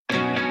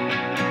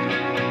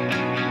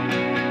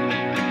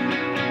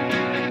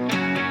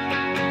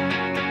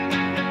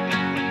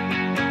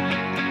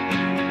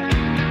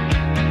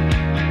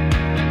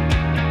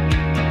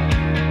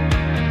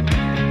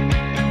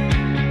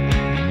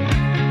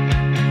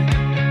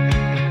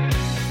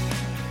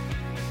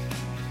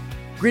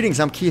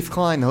Greetings, I'm Keith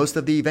Klein, the host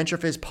of the Venture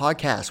Fizz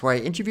podcast, where I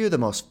interview the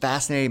most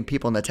fascinating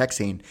people in the tech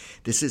scene.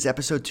 This is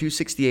episode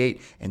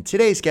 268, and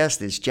today's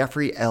guest is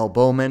Jeffrey L.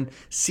 Bowman,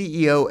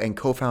 CEO and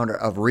co-founder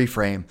of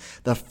Reframe,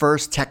 the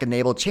first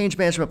tech-enabled change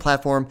management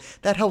platform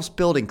that helps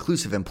build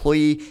inclusive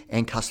employee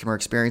and customer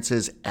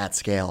experiences at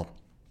scale.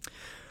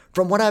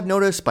 From what I've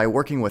noticed by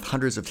working with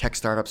hundreds of tech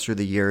startups through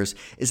the years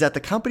is that the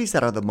companies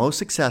that are the most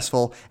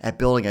successful at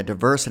building a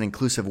diverse and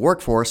inclusive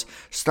workforce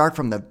start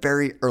from the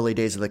very early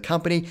days of the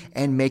company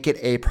and make it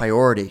a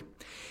priority.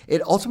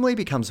 It ultimately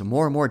becomes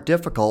more and more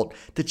difficult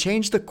to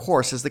change the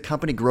course as the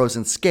company grows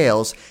and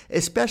scales,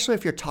 especially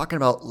if you're talking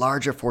about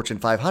larger Fortune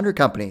 500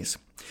 companies.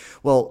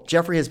 Well,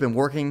 Jeffrey has been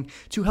working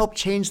to help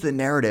change the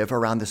narrative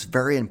around this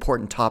very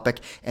important topic,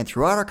 and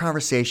throughout our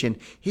conversation,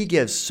 he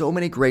gives so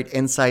many great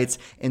insights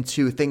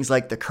into things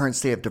like the current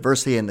state of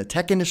diversity in the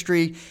tech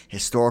industry,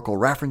 historical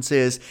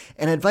references,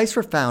 and advice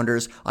for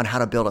founders on how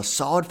to build a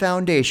solid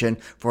foundation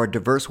for a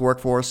diverse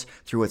workforce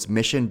through its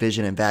mission,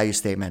 vision, and value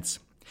statements.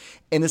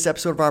 In this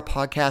episode of our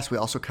podcast, we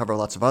also cover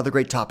lots of other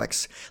great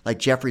topics, like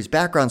Jeffrey's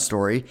background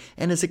story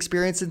and his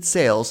experience in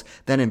sales,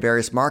 then in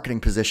various marketing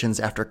positions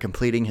after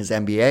completing his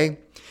MBA,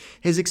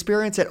 his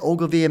experience at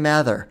Ogilvy and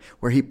Mather,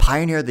 where he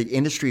pioneered the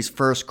industry's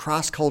first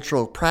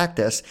cross-cultural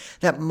practice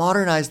that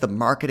modernized the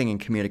marketing and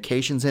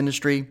communications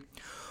industry,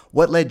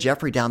 what led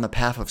Jeffrey down the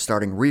path of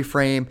starting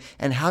Reframe,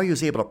 and how he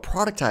was able to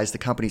productize the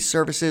company's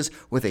services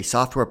with a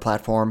software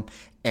platform,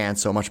 and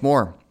so much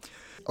more.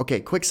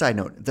 Okay, quick side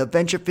note. The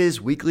Venture Fizz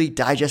weekly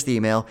digest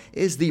email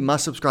is the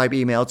must-subscribe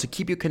email to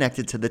keep you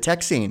connected to the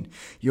tech scene.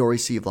 You'll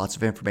receive lots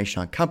of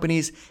information on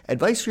companies,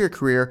 advice for your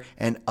career,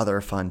 and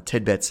other fun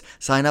tidbits.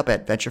 Sign up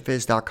at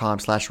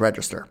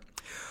venturefizz.com/register.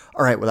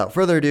 All right, without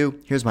further ado,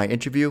 here's my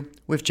interview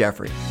with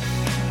Jeffrey.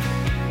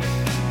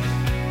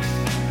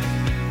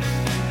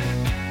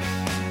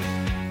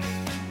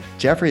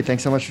 Jeffrey,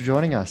 thanks so much for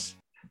joining us.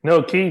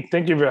 No, Keith,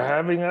 thank you for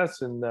having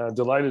us, and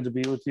delighted to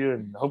be with you,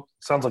 and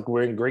sounds like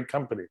we're in great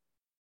company.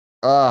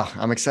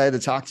 I'm excited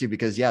to talk to you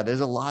because, there's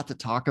a lot to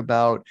talk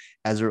about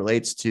as it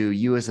relates to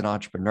you as an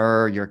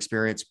entrepreneur, your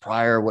experience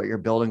prior, what you're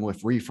building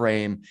with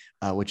Reframe,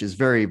 which is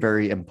very,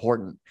 very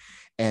important.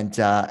 And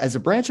as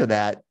a branch of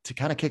that, to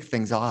kind of kick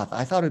things off,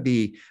 I thought it'd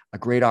be a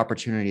great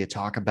opportunity to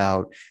talk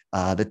about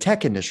the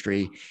tech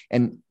industry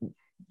and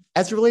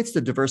as it relates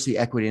to diversity,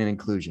 equity, and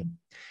inclusion.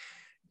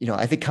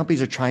 I think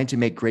companies are trying to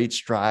make great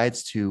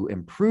strides to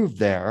improve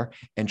there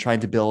and trying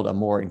to build a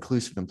more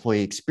inclusive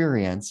employee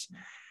experience.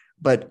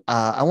 But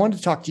I wanted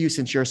to talk to you,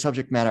 since you're a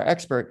subject matter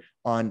expert,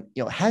 on,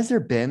 has there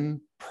been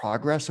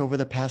progress over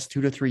the past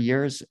 2 to 3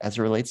 years as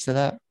it relates to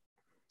that?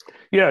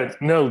 Yeah,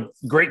 no,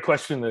 great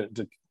question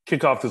to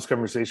kick off this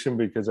conversation,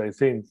 because I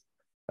think,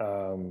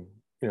 all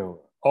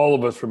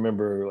of us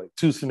remember like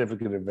two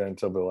significant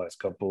events over the last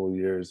couple of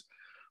years.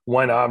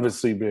 One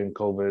obviously being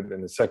COVID,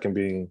 and the second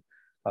being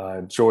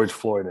George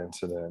Floyd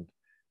incident.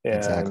 And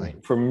exactly.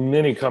 For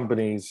many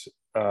companies,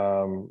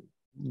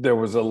 there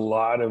was a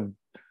lot of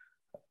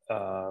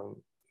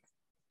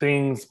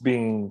things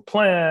being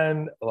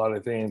planned, a lot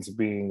of things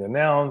being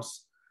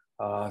announced,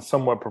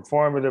 somewhat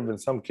performative in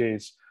some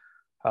case.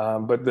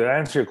 But to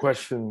answer your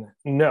question,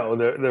 no,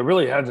 there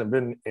really hasn't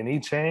been any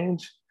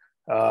change,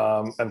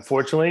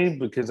 unfortunately,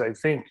 because I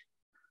think,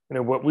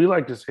 what we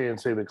like to say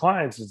to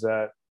clients is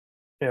that,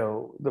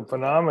 the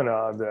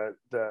phenomena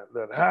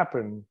that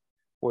happened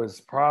was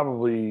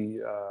probably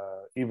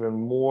even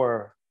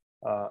more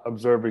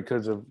observed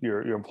because of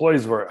your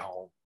employees were at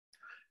home.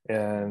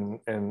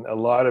 And a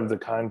lot of the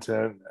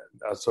content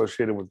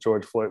associated with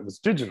George Floyd was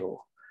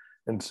digital.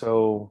 And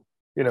so,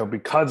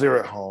 because they're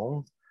at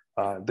home,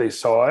 they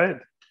saw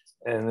it,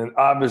 and then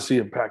obviously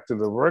impacted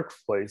the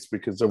workplace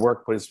because the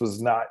workplace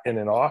was not in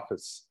an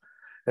office.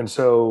 And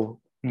so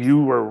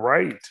you were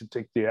right to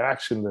take the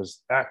actions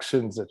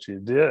that you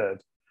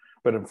did.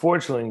 But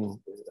unfortunately,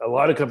 a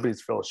lot of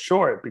companies fell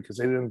short because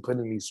they didn't put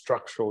any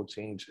structural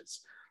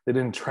changes. They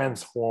didn't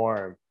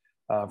transform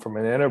from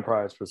an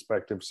enterprise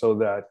perspective, so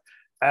that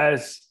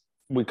as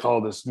we call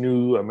this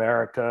new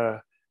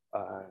America,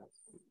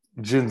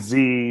 Gen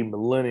Z,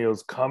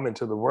 millennials come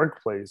into the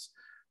workplace,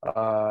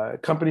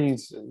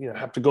 companies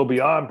have to go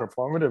beyond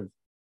performative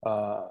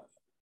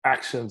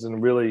actions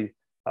and really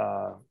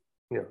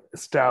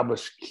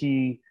establish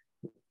key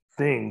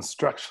things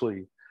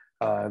structurally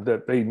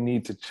that they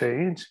need to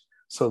change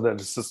so that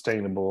it's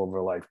sustainable over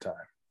a lifetime.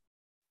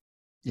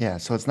 Yeah,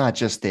 so it's not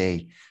just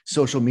a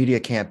social media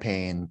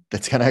campaign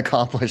that's going to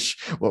accomplish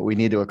what we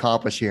need to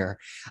accomplish here.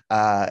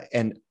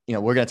 And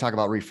we're going to talk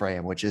about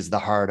Reframe, which is the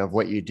heart of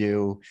what you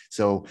do.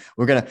 So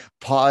we're going to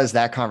pause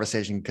that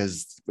conversation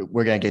because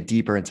we're going to get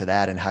deeper into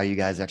that and how you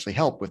guys actually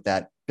help with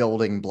that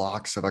building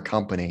blocks of a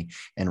company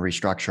and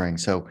restructuring.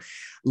 So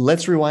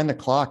let's rewind the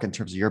clock in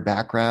terms of your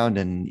background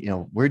and,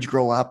 where'd you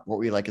grow up? What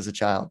were you like as a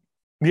child?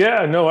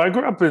 Yeah, no, I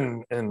grew up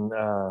in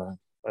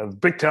a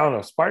big town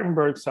of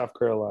Spartanburg, South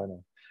Carolina.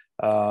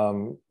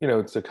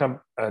 It's a town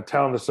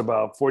that's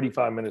about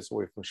 45 minutes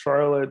away from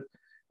Charlotte.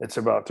 It's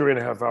about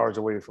 3.5 hours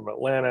away from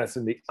Atlanta. It's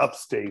in the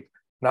upstate,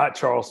 not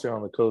Charleston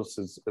on the coast,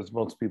 as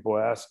most people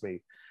ask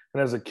me.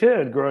 And as a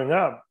kid growing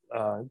up,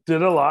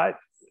 did a lot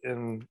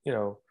in,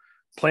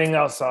 playing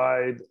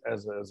outside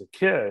as a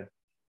kid.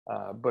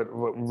 But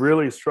what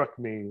really struck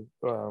me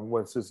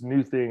was this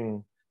new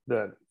thing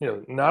that,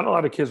 not a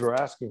lot of kids were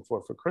asking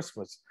for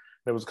Christmas.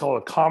 It was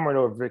called a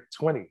Commodore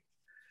VIC-20.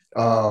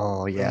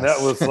 Oh, And that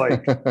yes. was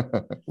like,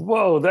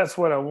 whoa, that's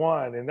what I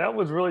want. And that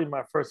was really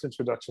my first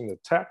introduction to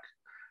tech.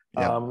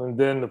 Yep. And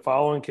then the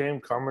following came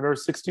Commodore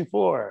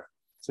 64.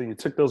 So you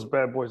took those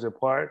bad boys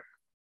apart.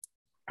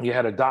 You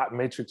had a dot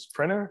matrix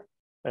printer,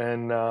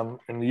 and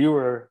you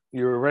were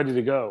ready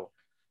to go.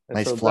 And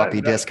Nice so floppy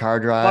that disk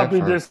hard drive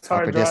floppy or disk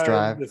hard floppy disk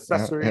drive drive.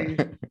 accessory.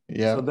 So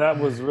Yeah. that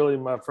was really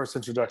my first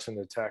introduction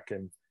to tech,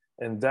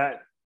 and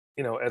that,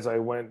 as I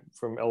went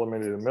from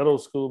elementary to middle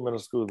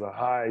school to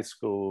high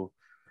school,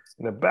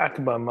 in the back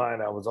of my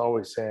mind, I was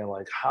always saying,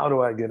 like, how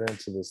do I get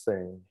into this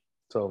thing?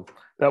 So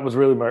that was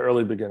really my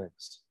early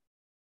beginnings.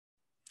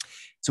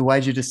 So why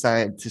did you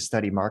decide to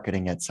study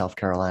marketing at South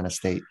Carolina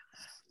State?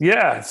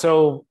 Yeah.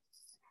 So,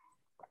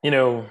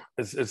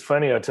 it's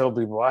funny. I tell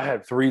people I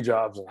had 3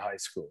 jobs in high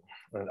school.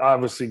 And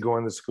obviously,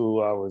 going to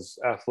school, I was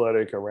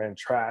athletic. I ran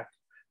track,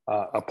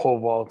 I pole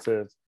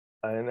vaulted,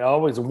 and I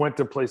always went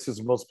to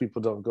places most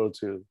people don't go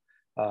to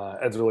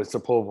as it relates to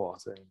pole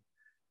vaulting.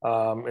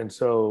 And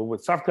so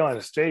with South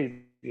Carolina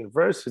State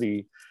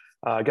University,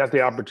 I got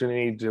the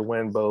opportunity to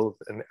win both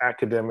an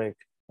academic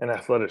and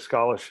athletic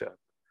scholarship.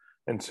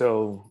 And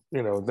so,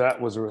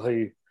 that was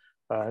really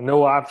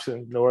no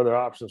other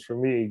options for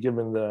me,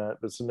 given the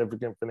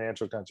significant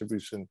financial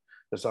contribution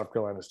that South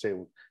Carolina State.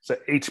 So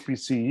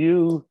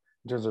HBCU,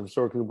 in terms of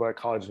historically Black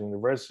college and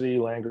university,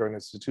 land-grant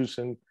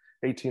institution,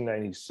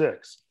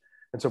 1896.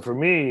 And so for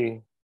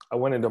me, I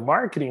went into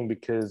marketing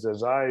because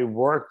as I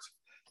worked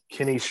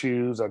Kenny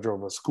Shoes, I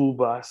drove a school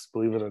bus,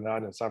 believe it or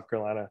not, in South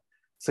Carolina.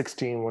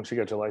 16, once you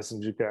got your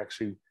license, you could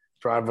actually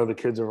drive other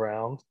kids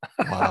around.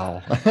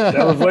 Wow.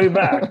 That was way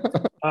back.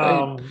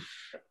 Right.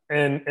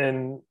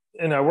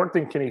 And I worked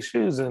in Kenny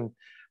Shoes, and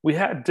we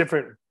had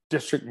different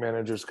district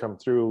managers come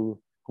through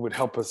who would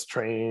help us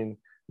train,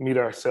 meet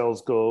our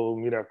sales goal,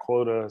 meet our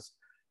quotas.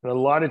 And a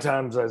lot of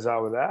times, as I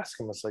would ask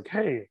them, it's like,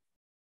 hey,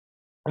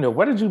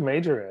 what did you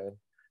major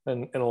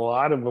in? And a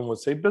lot of them would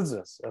say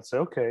business. I'd say,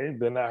 okay.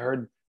 Then I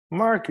heard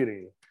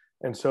marketing.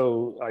 And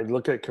so I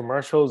look at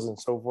commercials and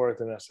so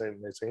forth, and they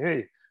say, hey,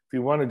 if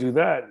you want to do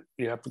that,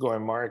 you have to go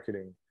in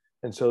marketing.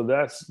 And so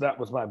that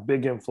was my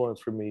big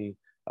influence for me,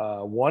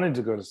 wanting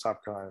to go to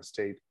South Carolina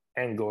State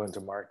and go into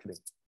marketing.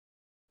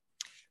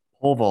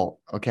 Pole vault.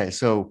 Okay,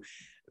 so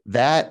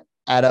that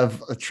out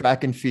of a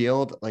track and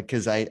field, like,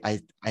 because I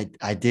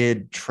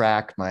did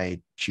track my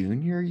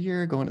junior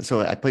year going.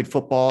 So I played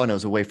football, and it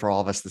was a way for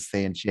all of us to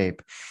stay in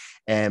shape.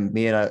 And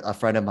me and a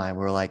friend of mine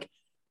were like,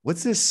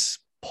 "What's this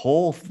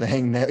pole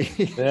thing that?"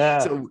 Yeah.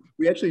 So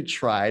we actually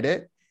tried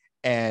it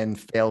and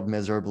failed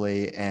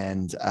miserably,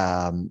 and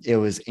it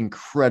was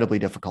incredibly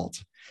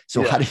difficult.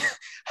 So Yeah.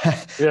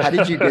 how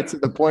did you get Yeah. to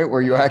the point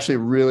where you're actually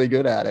really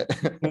good at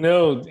it?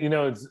 No,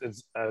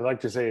 it's I like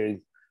to say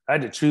I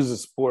had to choose a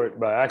sport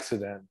by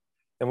accident.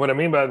 And what I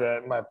mean by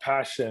that, my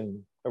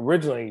passion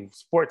originally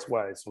sports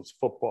wise was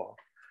football.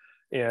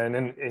 And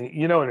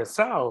in the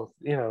South,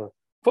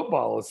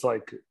 football is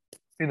like,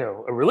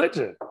 a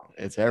religion.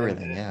 It's and,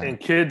 everything, yeah. and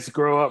kids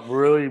grow up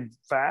really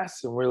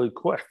fast and really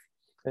quick.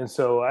 And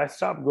so I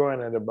stopped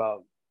growing at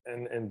about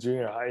in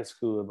junior high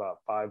school, about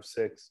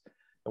 5'6",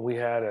 and we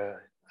had a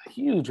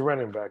huge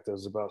running back that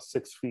was about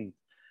 6 feet,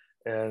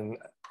 and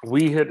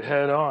we hit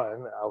head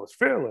on. I was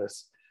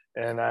fearless,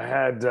 and I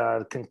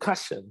had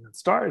concussion,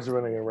 stars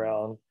running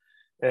around,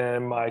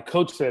 and my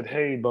coach said,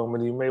 "Hey,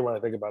 Bowman, you may want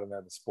to think about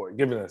another sport,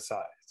 given the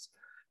size."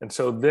 And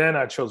so then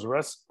I chose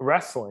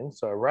wrestling.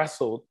 So I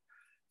wrestled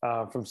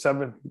from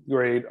 7th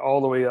grade all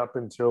the way up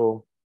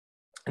until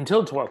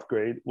 12th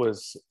grade,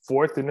 was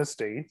 4th in the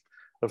state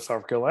of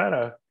South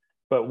Carolina.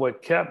 But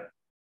what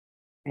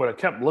I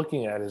kept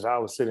looking at is I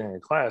was sitting in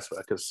class,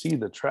 I could see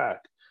the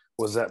track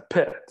was that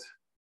pit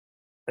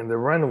and the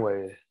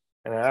runway.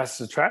 And I asked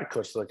the track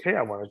coach, like, hey,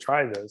 I want to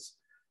try this.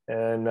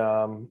 And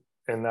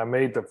I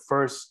made the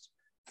first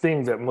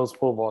thing that most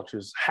pole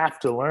vaulters have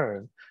to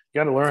learn. You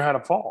got to learn how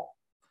to fall.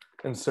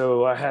 And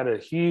so I had a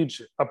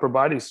huge upper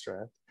body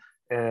strength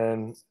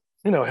and,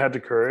 had the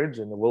courage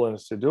and the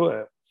willingness to do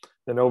it.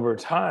 Then over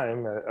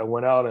time, I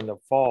went out in the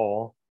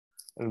fall,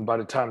 and by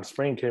the time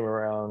spring came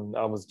around,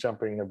 I was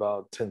jumping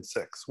about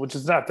 10.6, which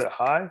is not that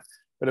high,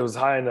 but it was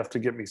high enough to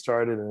get me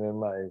started. And then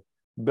my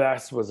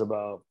best was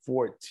about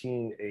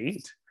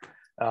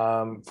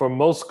 14.8. For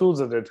most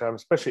schools at that time,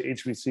 especially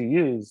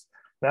HBCUs,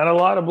 not a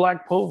lot of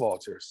Black pole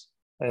vaulters.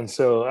 And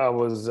so I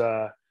was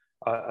a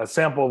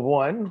sample of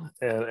one,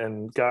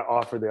 and got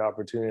offered the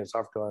opportunity at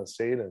South Carolina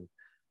State, and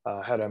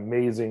had an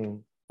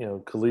amazing,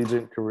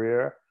 collegiate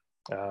career.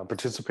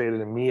 Participated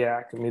in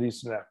MEAC,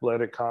 Mid-Eastern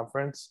Athletic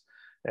Conference,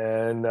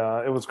 and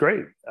it was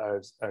great.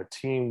 Our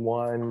team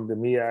won the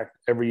MEAC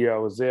every year I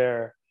was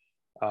there.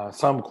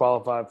 Some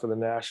qualified for the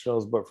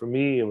nationals, but for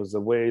me, it was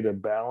a way to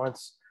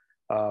balance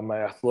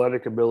my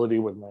athletic ability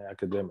with my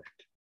academic.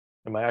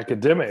 and my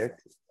academic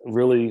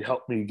really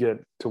helped me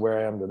get to where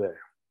I am today.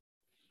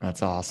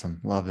 That's awesome.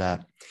 Love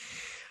that.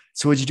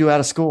 So what'd you do out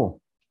of school?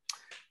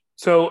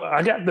 So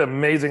I got the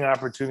amazing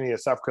opportunity at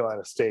South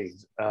Carolina State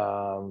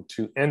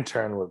to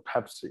intern with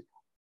Pepsi.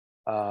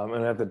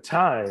 And at the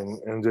time,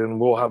 and then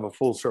we'll have a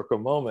full circle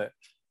moment,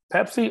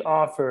 Pepsi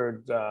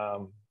offered,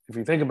 if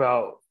you think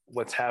about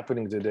what's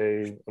happening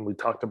today, and we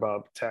talked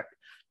about tech,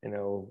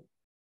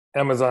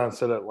 Amazon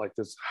set up like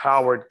this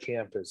Howard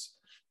campus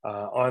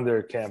on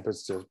their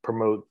campus to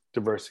promote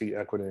diversity,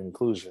 equity, and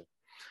inclusion.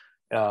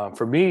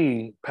 For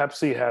me,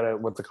 Pepsi had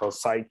what they call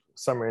SITE,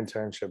 summer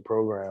internship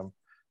program,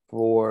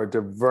 for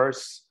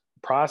diverse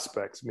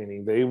prospects,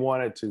 meaning they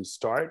wanted to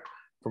start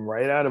from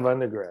right out of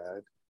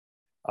undergrad,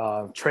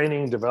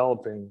 training,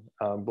 developing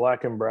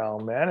Black and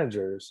brown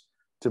managers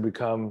to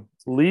become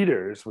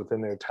leaders within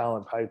their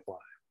talent pipeline.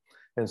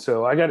 And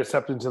so I got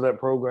accepted into that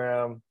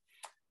program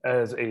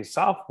as a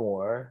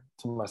sophomore.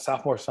 To my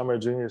sophomore summer,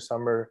 junior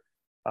summer,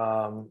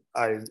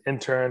 I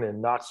interned in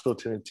Knoxville,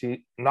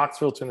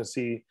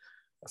 Tennessee,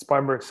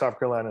 Spartanburg, South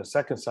Carolina,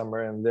 second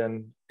summer, and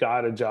then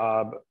got a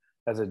job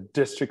as a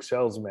district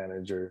sales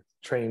manager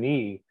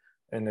trainee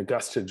in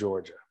Augusta,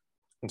 Georgia.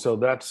 And so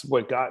that's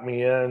what got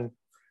me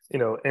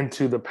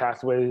into the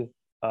pathway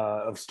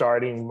of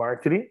starting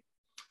marketing.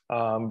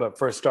 But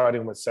first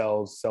starting with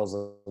sales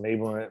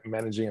enablement,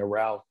 managing a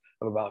route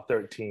of about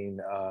 13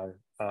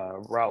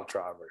 route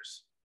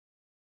drivers.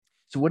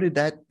 So what did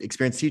that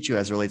experience teach you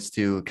as it relates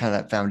to kind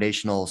of that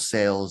foundational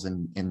sales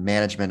and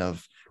management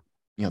of,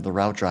 the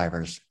route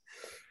drivers?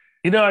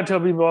 I tell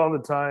people all the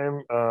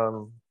time,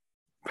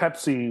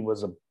 Pepsi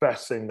was the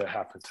best thing that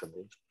happened to me.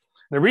 And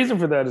the reason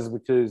for that is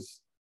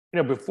because,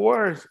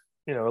 before,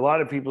 a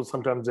lot of people,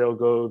 sometimes they'll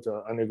go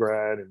to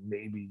undergrad and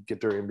maybe get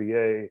their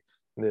MBA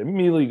and they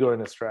immediately go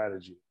into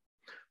strategy.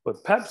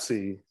 But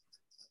Pepsi,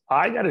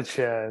 I got a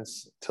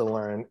chance to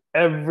learn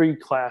every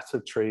class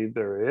of trade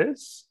there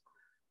is,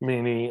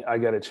 meaning I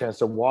got a chance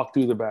to walk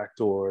through the back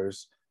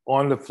doors,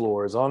 on the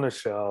floors, on the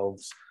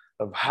shelves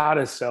of how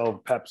to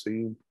sell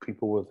Pepsi.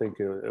 People would think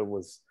it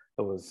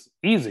was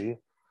easy.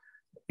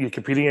 You're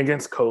competing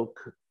against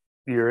Coke.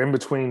 You're in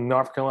between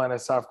North Carolina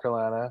and South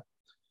Carolina.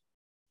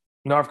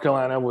 South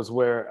Carolina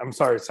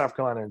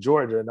and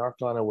Georgia. North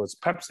Carolina was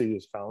Pepsi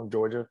was found.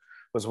 Georgia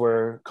was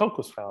where Coke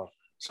was found.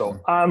 So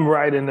I'm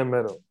right in the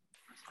middle.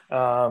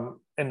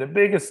 And the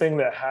biggest thing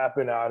that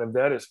happened out of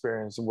that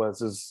experience was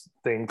this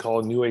thing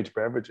called New Age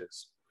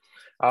beverages.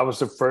 I was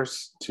the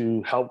first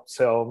to help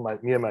sell,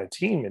 me and my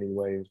team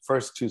anyway,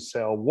 first to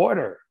sell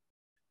water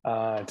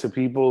to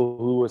people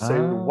who would say,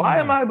 why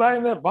am I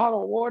buying that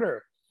bottled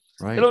water?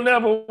 Right. It'll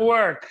never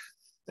work.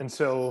 And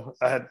so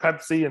I had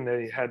Pepsi, and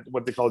they had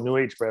what they call New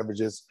Age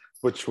beverages,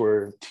 which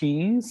were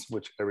teas,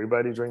 which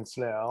everybody drinks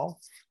now,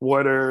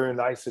 water, and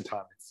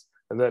isotonics.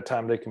 At that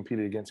time, they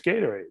competed against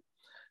Gatorade.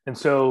 And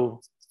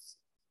so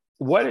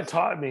what it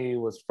taught me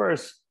was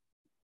first,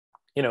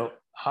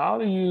 how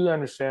do you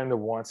understand the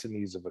wants and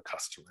needs of a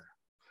customer?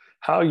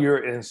 How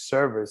you're in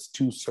service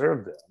to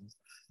serve them,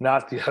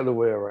 not the other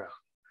way around.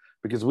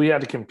 Because we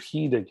had to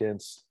compete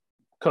against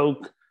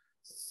Coke,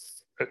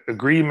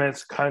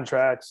 agreements,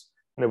 contracts.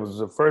 And it was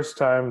the first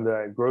time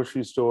that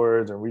grocery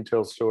stores and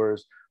retail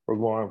stores were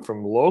going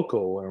from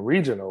local and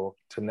regional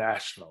to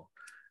national.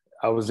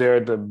 I was there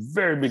at the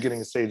very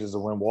beginning stages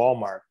of when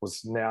Walmart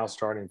was now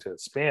starting to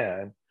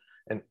expand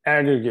and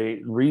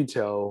aggregate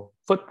retail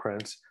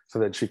footprints so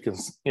that you can,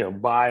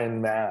 buy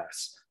in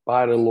mass,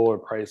 buy at a lower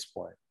price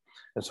point.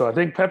 And so I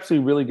think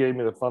Pepsi really gave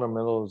me the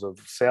fundamentals of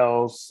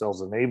sales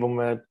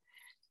enablement,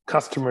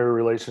 customer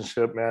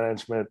relationship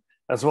management,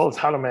 as well as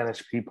how to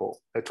manage people.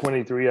 At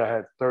 23, I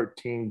had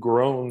 13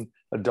 grown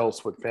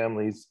adults with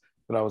families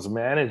that I was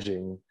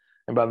managing.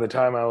 And by the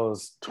time I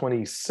was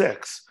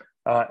 26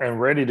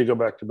 and ready to go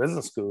back to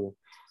business school,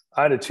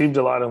 I'd achieved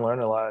a lot and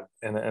learned a lot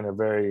in a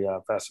very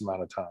fast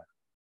amount of time.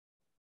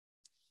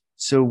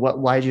 So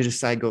why did you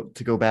decide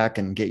to go back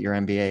and get your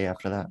MBA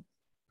after that?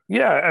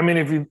 Yeah, I mean,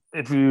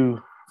 if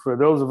you, for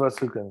those of us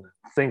who can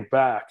think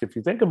back, if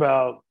you think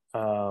about,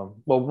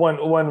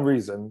 one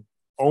reason,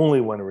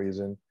 only one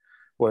reason,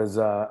 was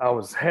I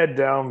was head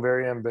down,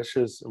 very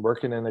ambitious,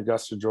 working in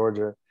Augusta,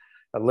 Georgia.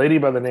 A lady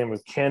by the name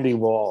of Candy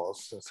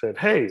Walls said,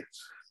 hey,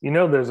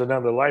 there's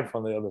another life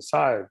on the other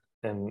side.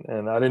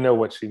 And I didn't know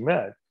what she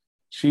meant.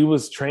 She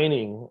was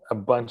training a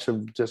bunch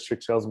of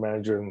district sales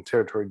managers and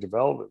territory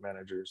development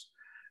managers.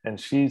 And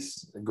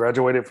she's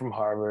graduated from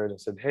Harvard and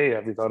said, hey,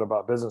 have you thought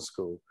about business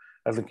school?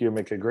 I think you'll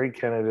make a great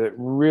candidate,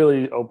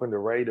 really open to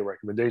rate, a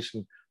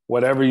recommendation,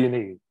 whatever you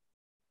need.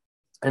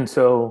 And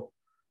so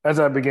as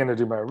I began to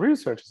do my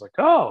research, it's like,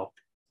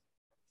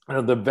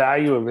 the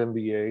value of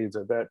MBAs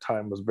at that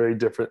time was very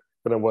different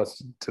than it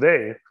was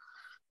today. It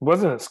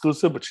wasn't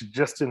exclusive, but you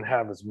just didn't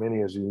have as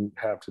many as you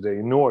have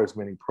today, nor as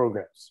many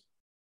programs.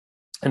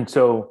 And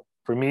so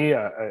for me,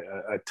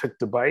 I took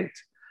the bite,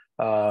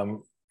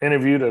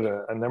 interviewed at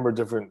a number of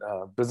different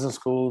business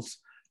schools,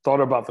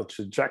 thought about the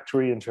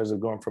trajectory in terms of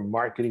going from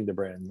marketing to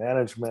brand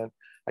management.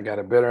 I got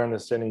a better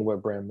understanding of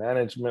what brand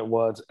management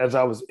was. As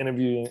I was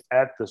interviewing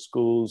at the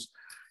schools,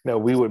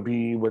 we would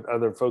be with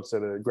other folks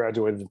that had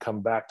graduated and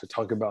come back to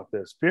talk about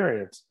their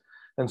experience.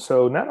 And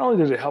so not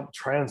only did it help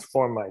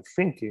transform my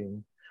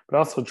thinking, but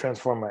also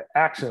transform my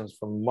actions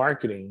from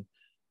marketing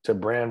to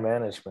brand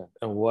management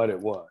and what it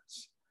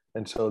was.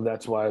 And so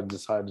that's why I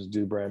decided to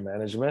do brand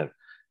management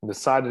and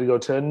decided to go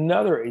to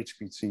another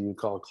HBCU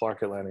called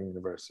Clark Atlanta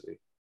University.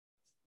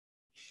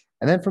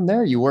 And then from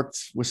there, you worked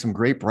with some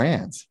great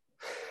brands.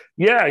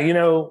 Yeah,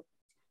 in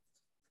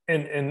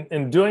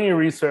doing your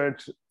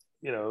research,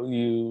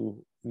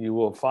 you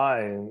will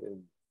find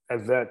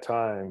at that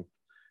time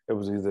it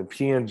was either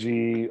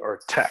P&G or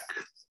tech,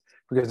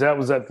 because that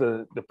was at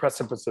the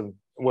precipice of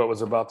what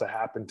was about to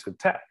happen to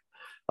tech.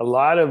 A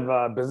lot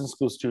of business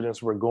school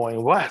students were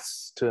going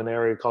west to an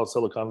area called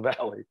Silicon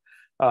Valley,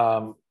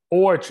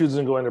 or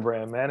choosing to go into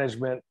brand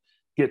management,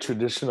 get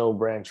traditional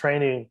brand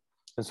training.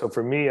 And so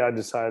for me, I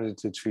decided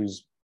to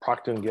choose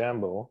Procter &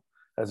 Gamble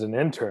as an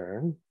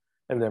intern.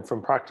 And then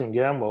from Procter &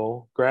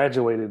 Gamble,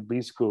 graduated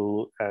B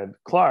school at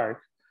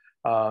Clark,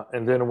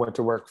 and then went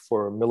to work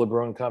for Miller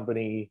Brewing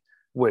Company,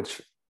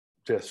 which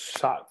just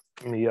shot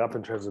me up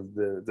in terms of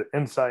the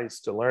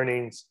insights, the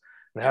learnings,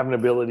 and having the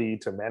ability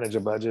to manage a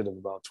budget of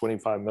about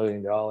 $25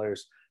 million,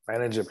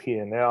 manage a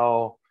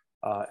P&L,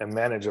 and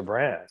manage a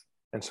brand.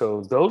 And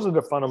so those are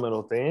the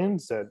fundamental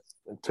things that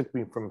took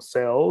me from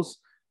sales,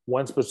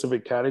 one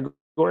specific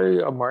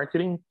category of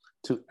marketing,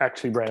 to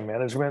actually brand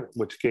management,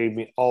 which gave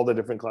me all the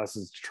different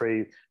classes of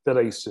trade that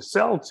I used to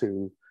sell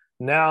to.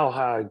 Now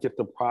how I get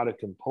the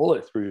product and pull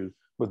it through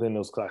within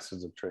those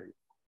classes of trade.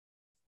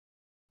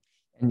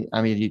 And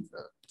I mean,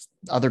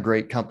 other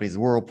great companies,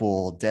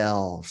 Whirlpool,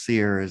 Dell,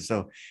 Sears.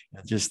 So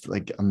just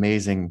like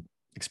amazing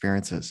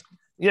experiences.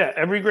 Yeah,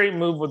 every great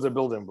move was a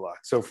building block.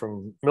 So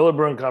from Miller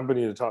Brewing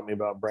Company that taught me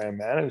about brand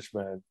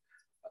management,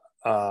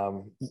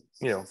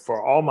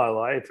 for all my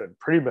life, I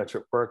pretty much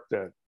worked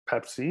at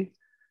Pepsi.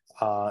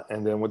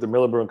 And then with the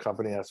Miller Brewing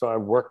Company, so I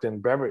worked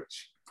in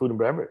food and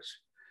beverage.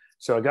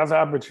 So I got the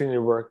opportunity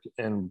to work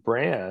in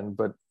brand,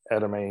 but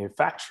at a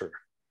manufacturer,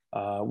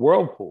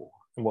 Whirlpool.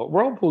 And what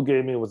Whirlpool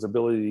gave me was the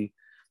ability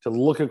to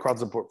look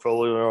across the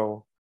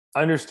portfolio,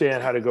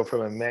 understand how to go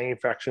from a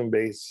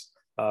manufacturing-based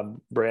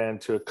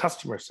brand to a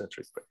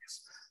customer-centric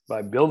base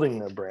by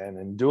building a brand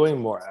and doing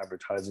more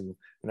advertising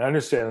and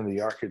understanding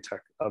the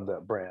architect of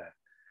that brand.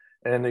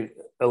 And it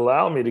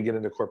allowed me to get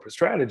into corporate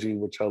strategy,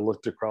 which I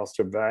looked across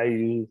the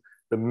value,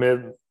 the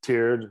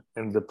mid-tiered,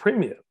 and the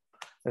premium.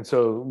 And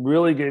so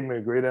really gave me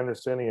a great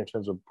understanding in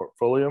terms of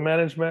portfolio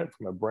management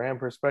from a brand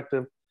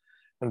perspective.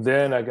 And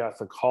then I got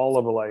the call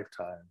of a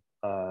lifetime.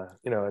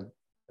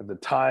 At the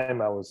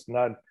time, I was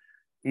not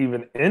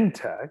even in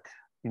tech,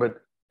 but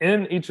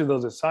in each of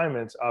those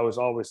assignments, I was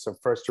always the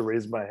first to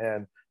raise my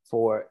hand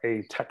for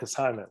a tech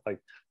assignment, like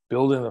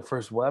building the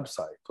first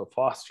website for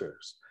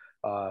Foster's,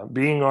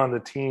 being on the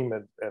team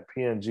at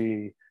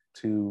P&G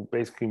to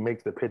basically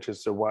make the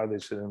pitches to why they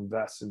should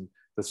invest in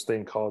this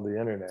thing called the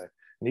internet.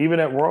 And even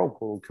at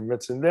Whirlpool,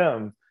 convincing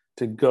them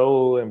to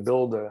go and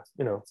build a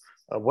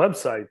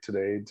website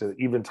today to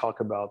even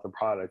talk about the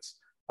products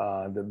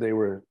that they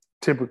were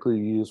typically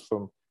used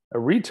from a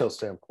retail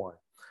standpoint.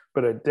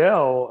 But at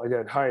Dell, I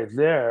got hired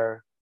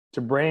there to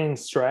bring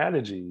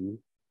strategy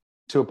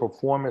to a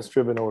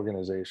performance-driven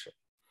organization.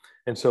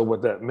 And so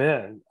what that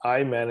meant,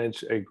 I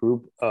managed a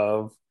group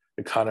of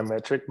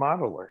econometric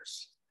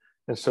modelers.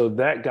 And so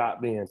that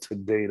got me into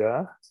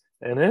data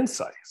and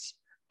insights,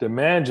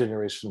 demand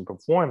generation,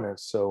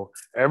 performance. So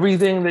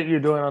everything that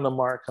you're doing on the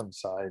Marcom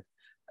side,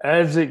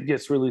 as it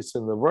gets released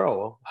in the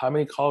world, how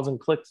many calls and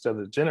clicks does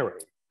it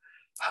generate?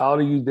 How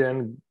do you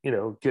then,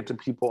 get to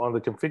people on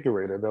the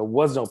configurator? There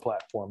was no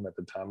platform at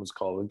the time. It was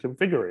called a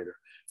configurator.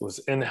 It was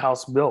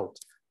in-house built.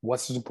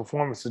 What's the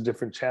performance of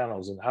different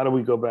channels? And how do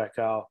we go back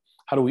out?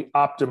 How do we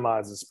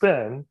optimize the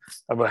spend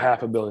of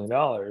 $500 million,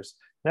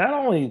 not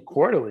only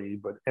quarterly,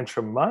 but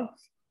intra-month,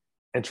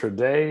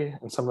 intra-day,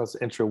 and sometimes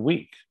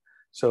intra-week?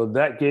 So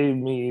that gave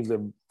me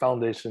the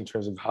foundation in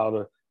terms of how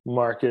to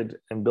market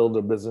and build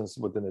a business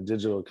within a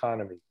digital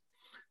economy.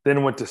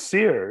 Then went to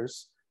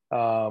Sears,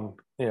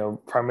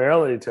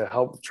 primarily to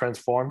help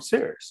transform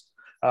Sears.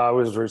 I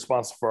was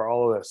responsible for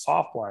all of their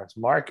soft lines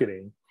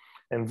marketing.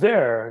 And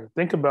there,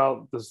 think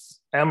about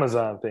this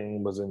Amazon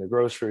thing was in the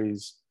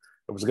groceries.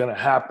 It was going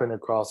to happen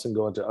across and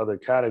go into other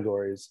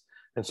categories.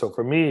 And so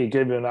for me, it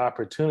gave me an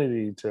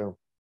opportunity to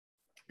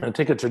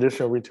take a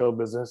traditional retail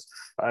business,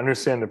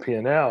 understand the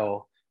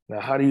P&L. Now,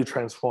 how do you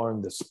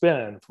transform the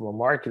spend from a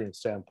marketing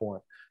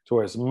standpoint to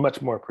where it's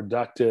much more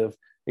productive?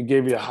 It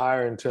gave you a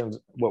higher in terms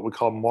of what we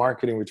call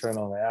marketing return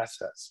on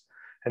assets.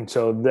 And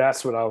so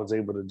that's what I was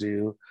able to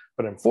do.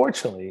 But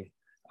unfortunately,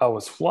 I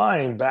was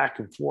flying back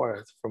and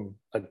forth from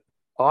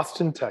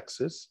Austin,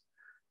 Texas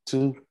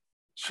to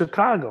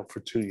Chicago for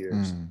 2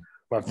 years.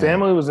 My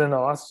family was in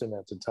Austin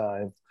at the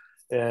time.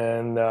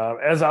 And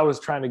as I was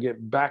trying to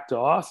get back to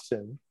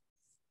Austin,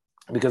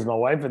 because my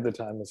wife at the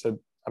time had said,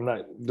 I'm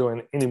not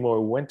doing any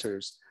more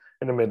winters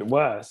in the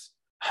Midwest,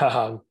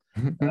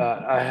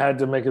 I had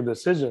to make a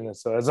decision. And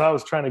so as I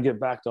was trying to get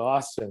back to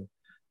Austin,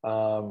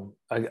 A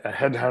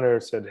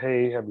headhunter said,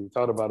 "Hey, have you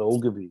thought about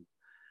Ogilvy?"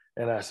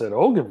 And I said,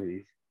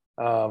 "Ogilvy?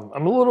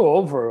 I'm a little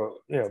over,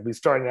 be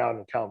starting out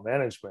in account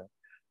management.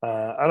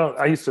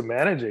 I used to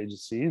manage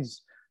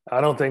agencies.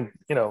 I don't think,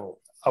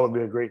 I would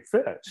be a great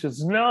fit." She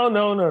says, "No,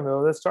 no, no,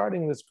 no. They're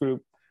starting this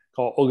group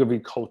called Ogilvy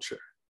Culture.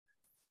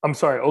 I'm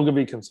sorry,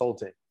 Ogilvy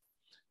Consulting."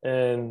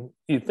 And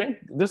you think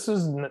this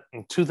is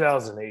in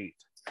 2008.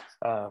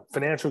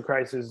 Financial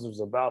crisis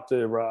was about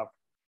to erupt,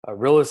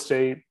 real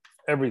estate,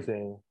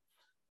 everything.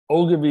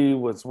 Ogilvy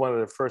was one of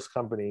the first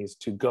companies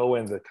to go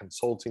in the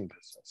consulting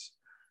business.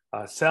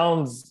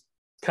 Sounds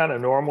kind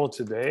of normal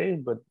today,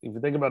 but if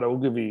you think about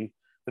Ogilvy,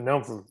 they're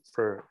known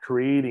for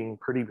creating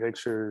pretty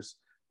pictures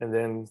and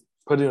then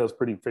putting those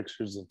pretty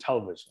pictures in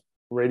television,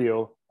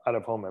 radio, out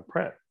of home, and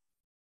print.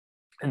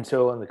 And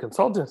so on the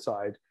consultant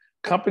side,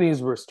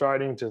 companies were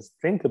starting to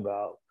think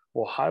about,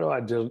 well, how do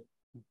I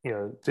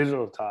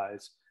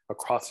digitize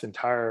across the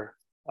entire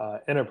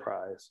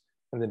enterprise?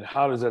 And then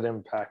how does that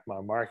impact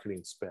my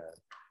marketing spend?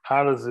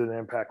 How does it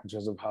impact in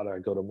terms of how do I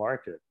go to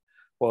market?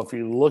 Well, if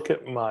you look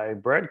at my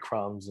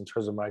breadcrumbs in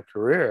terms of my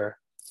career,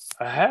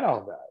 I had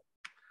all that.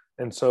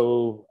 And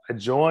so I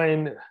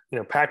joined,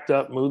 packed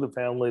up, moved the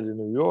family to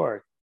New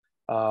York,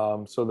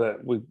 so that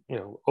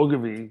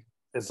Ogilvy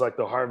is like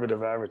the Harvard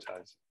of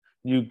advertising.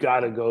 You got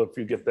to go if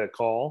you get that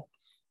call.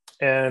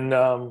 And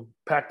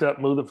packed up,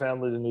 moved the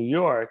family to New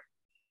York,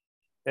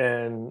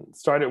 and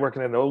started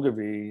working at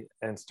Ogilvy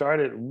and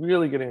started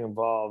really getting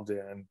involved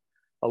in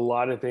a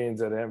lot of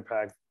things that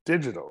impact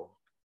digital.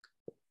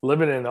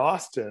 Living in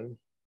Austin,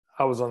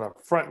 I was on a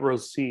front row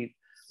seat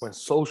when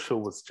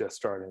social was just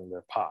starting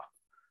to pop.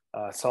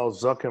 I saw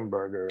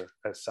Zuckerberg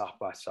at South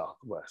by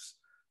Southwest.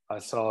 I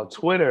saw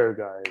Twitter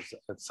guys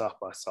at South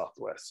by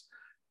Southwest.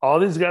 All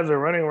these guys are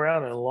running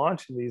around and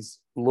launching these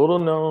little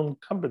known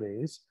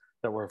companies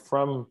that were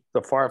from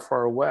the far,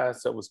 far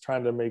West that was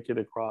trying to make it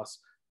across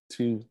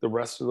to the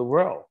rest of the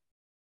world.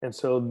 And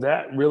so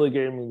that really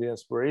gave me the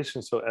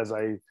inspiration. So as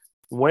I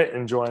went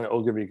and joined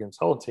Ogilvy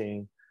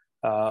Consulting,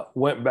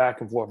 went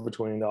back and forth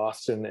between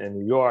Austin and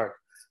New York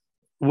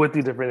with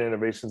the different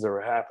innovations that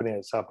were happening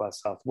at South by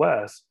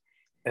Southwest.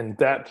 And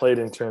that played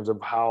in terms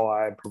of how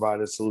I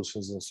provided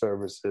solutions and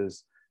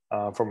services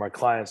for my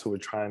clients who were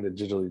trying to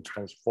digitally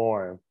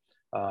transform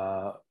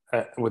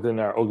within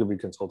our Ogilvy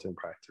Consulting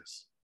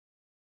practice.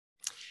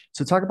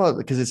 So talk about,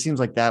 because it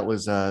seems like that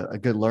was a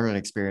good learning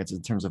experience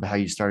in terms of how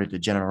you started to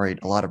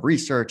generate a lot of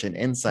research and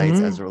insights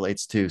as it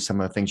relates to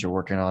some of the things you're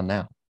working on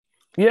now.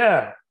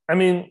 Yeah. I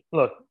mean,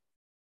 look,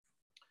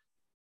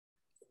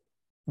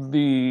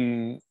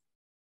 the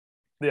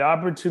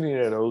opportunity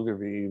at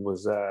Ogilvy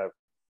was that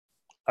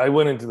I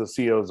went into the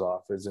CEO's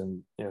office,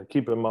 and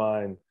keep in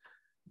mind,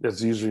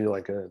 there's usually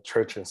like a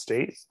church and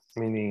state,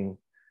 meaning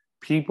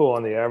people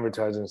on the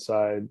advertising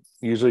side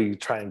usually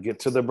try and get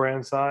to the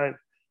brand side,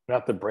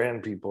 not the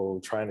brand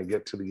people trying to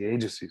get to the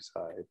agency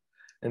side.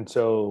 And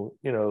so,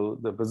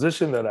 the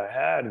position that I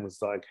had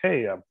was like,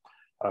 hey,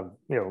 I've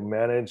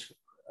managed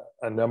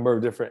a number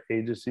of different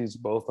agencies,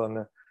 both on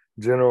the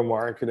general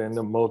market and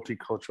the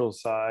multicultural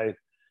side.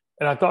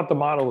 And I thought the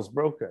model was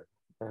broken.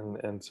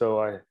 And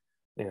so I,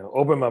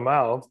 opened my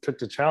mouth, took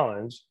the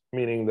challenge,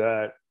 meaning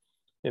that,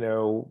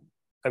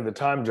 at the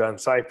time, John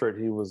Seifert,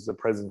 he was the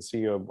president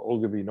and CEO of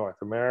Ogilvy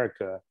North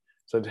America,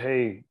 said,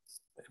 hey,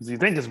 if you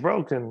think it's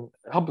broken,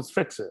 help us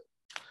fix it.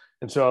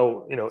 And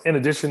so, in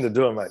addition to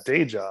doing my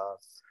day job,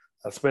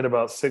 I spent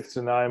about 6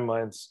 to 9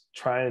 months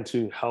trying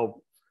to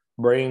help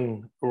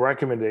bring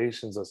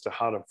recommendations as to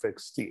how to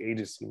fix the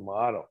agency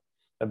model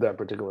at that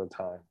particular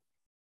time.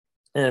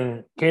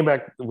 And came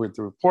back with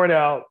the report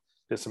out,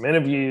 did some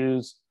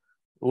interviews,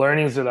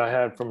 learnings that I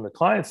had from the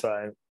client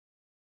side.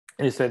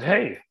 And he said,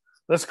 hey,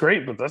 that's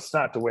great, but that's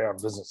not the way our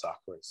business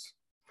operates.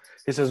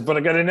 He says, but I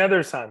got another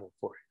assignment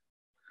for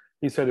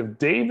you. He said, if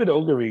David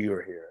Ogilvy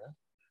were here,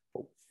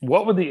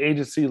 what would the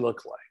agency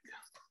look like?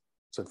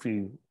 So if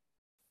you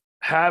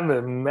have an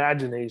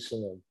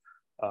imagination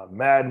of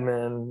Mad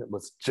Men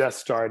was just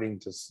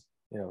starting to,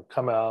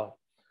 come out,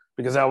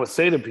 because I would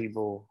say to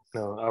people,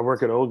 I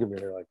work at Ogilvy,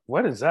 they're like,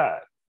 what is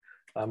that?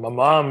 My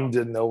mom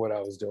didn't know what I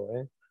was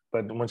doing,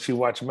 but when she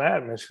watched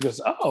Mad Men, she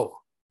goes, oh,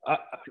 I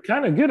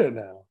kind of get it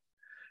now.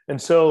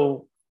 And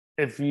so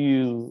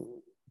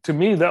to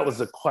me, that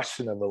was a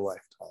question of a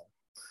lifetime.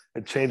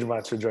 It changed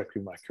my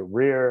trajectory, my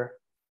career,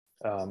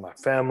 my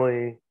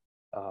family,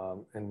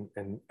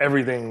 and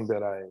everything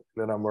that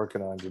I'm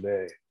working on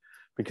today.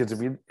 Because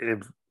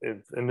if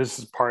and this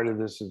is part of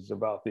this is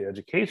about the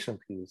education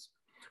piece.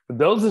 For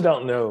those that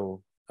don't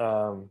know,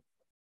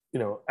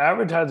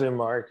 advertising and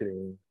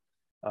marketing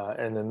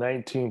in the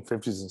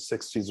 1950s and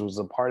 60s was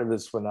a part of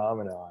this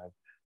phenomenon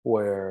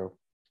where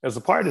it was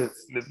a part of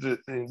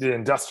the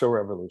Industrial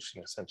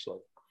Revolution, essentially.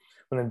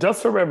 When the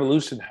Industrial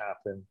Revolution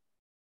happened,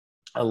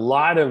 a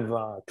lot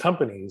of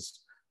companies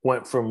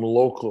went from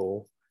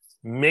local,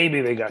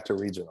 maybe they got to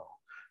regional.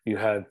 You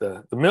had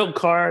the milk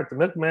cart, the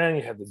milkman,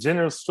 you had the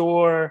general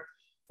store,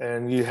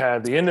 and you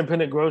had the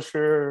independent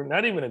grocer,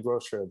 not even a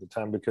grocer at the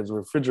time, because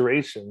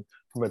refrigeration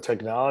from a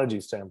technology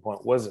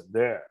standpoint wasn't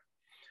there.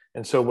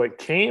 And so what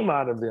came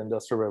out of the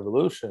Industrial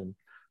Revolution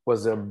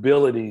was the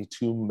ability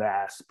to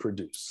mass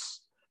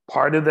produce.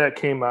 Part of that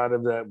came out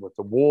of that with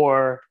the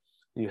war.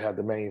 You had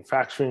the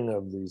manufacturing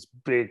of these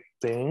big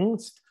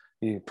things,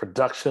 the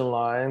production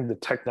line, the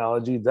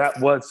technology. That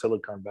was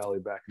Silicon Valley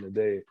back in the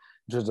day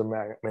in terms of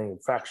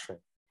manufacturing.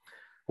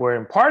 Where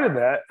in part of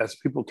that, as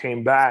people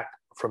came back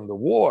from the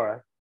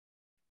war,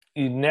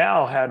 you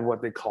now had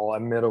what they call a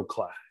middle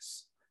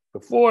class.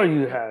 Before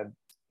you had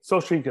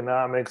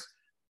socioeconomics,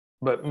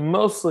 but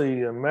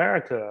mostly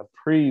America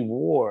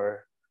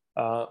pre-war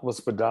was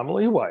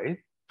predominantly white,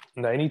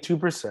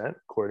 92%,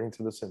 according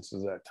to the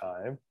census at that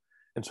time.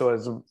 And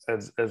so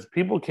as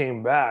people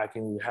came back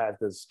and you had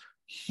this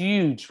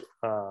huge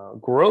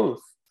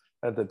growth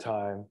at the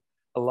time,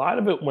 a lot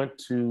of it went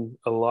to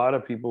a lot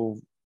of people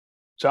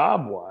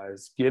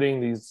job-wise, getting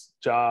these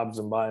jobs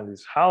and buying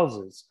these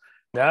houses.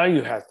 Now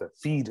you have to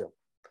feed them.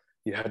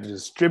 You had to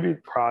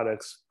distribute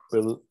products,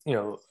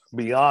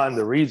 beyond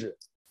the region.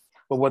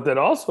 But what that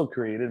also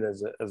created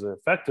as an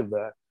effect of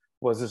that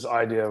was this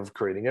idea of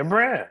creating a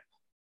brand.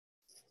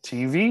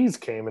 TVs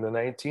came in the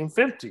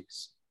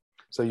 1950s.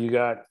 So you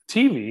got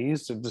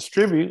TVs to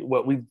distribute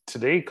what we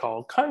today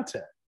call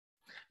content.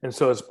 And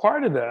so as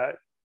part of that,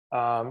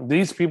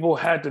 these people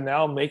had to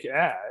now make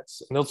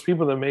ads. And those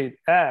people that made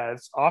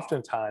ads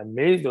oftentimes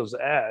made those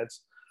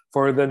ads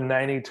for the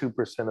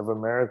 92% of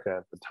America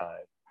at the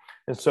time.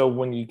 And so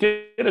when you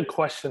get a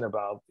question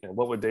about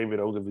what would David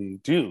Ogilvy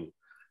do,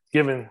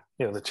 given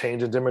the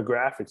change in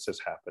demographics that's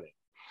happening.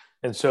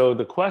 And so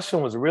the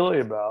question was really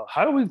about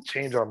how do we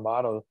change our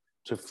model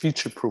to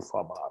future-proof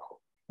our model?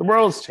 The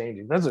world's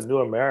changing. That's a new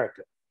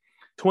America.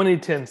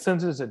 2010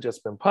 census had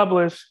just been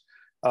published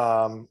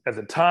at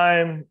the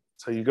time.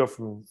 So you go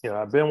from,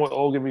 I've been with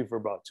Ogilvy for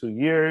about 2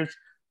 years,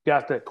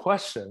 got that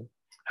question,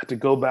 had to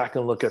go back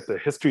and look at the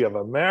history of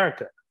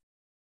America,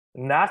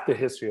 not the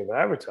history of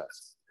advertising.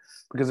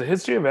 Because the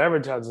history of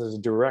advertising is a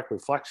direct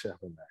reflection of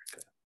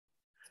America.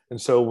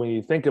 And so when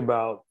you think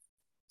about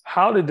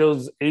how did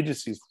those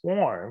agencies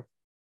form,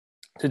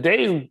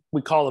 today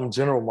we call them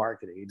general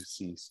market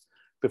agencies.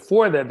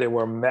 Before that, they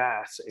were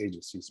mass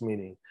agencies,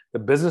 meaning the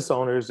business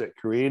owners that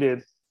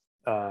created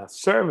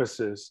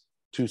services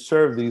to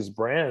serve these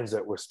brands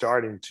that were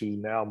starting to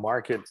now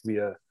market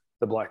via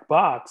the black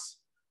box.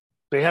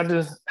 They had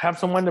to have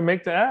someone to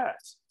make the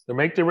ads, to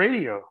make the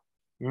radio,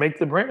 make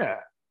the print ad.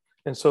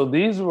 And so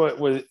these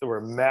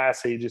were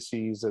mass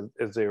agencies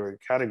as they were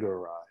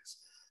categorized.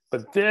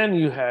 But then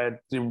you had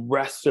the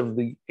rest of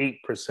the 8%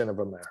 of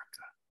America.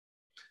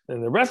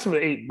 And the rest of the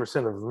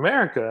 8% of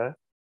America,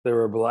 they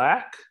were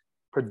Black,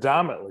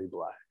 predominantly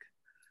Black.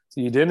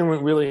 So you didn't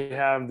really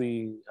have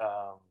the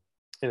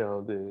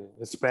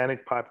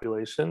Hispanic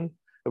population.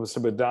 It was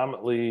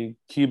predominantly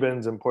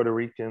Cubans and Puerto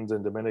Ricans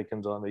and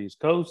Dominicans on the East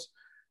Coast.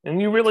 And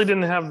you really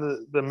didn't have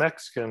the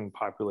Mexican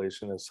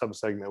population as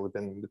subsegment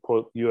within the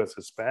quote U.S.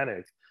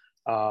 Hispanic,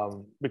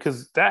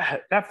 because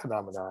that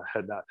phenomenon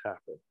had not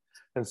happened.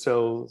 And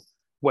so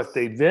what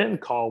they then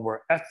called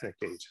were ethnic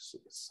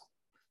agencies.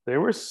 They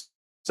were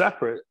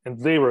separate and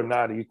they were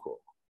not equal.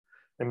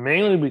 And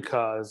mainly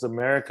because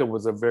America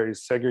was a very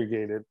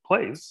segregated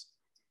place.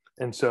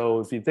 And so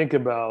if you think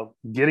about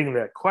getting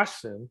that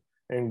question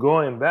and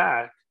going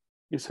back,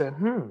 you said,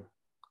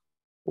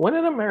 when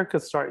did America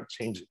start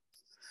changing?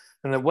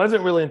 And it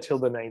wasn't really until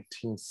the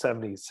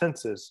 1970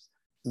 census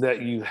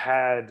that you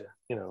had,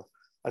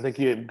 I think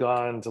you had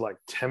gone to like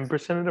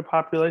 10% of the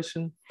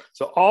population.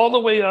 So all the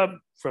way up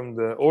from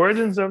the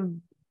origins of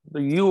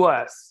the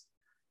US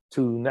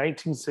to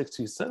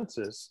 1960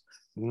 census,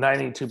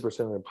 92%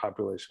 of the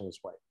population was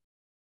white.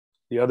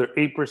 The other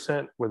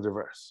 8% were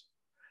diverse.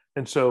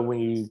 And so when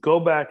you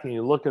go back and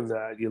you look at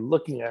that, you're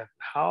looking at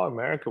how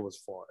America was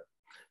formed.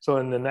 So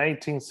in the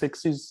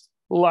 1960s,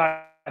 a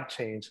lot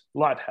changed, a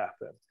lot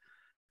happened.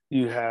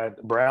 You had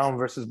Brown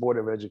versus Board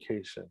of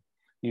Education.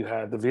 You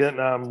had the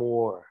Vietnam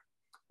War.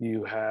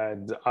 You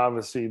had,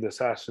 obviously, the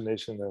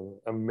assassination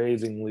of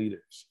amazing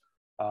leaders.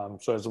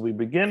 So as we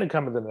begin to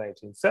come into the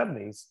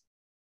 1970s,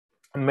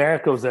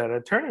 America was at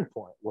a turning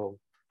point. Well,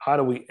 how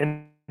do we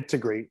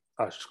integrate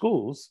our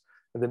schools?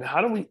 And then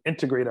how do we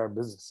integrate our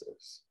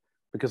businesses?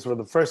 Because for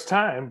the first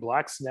time,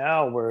 Blacks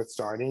now were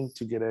starting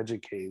to get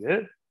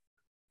educated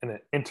in an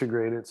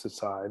integrated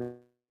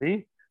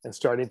society and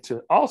starting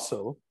to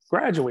also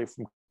graduate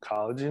from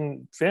college.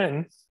 And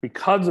then,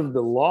 because of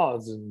the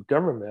laws and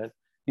government,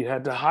 you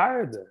had to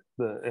hire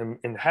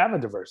and have a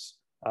diverse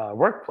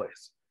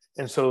workplace.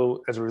 And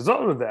so as a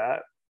result of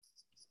that,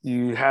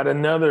 you had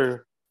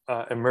another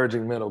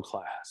emerging middle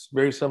class,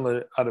 very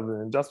similar out of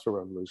the Industrial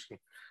Revolution.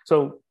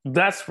 So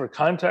that's for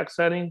context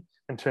setting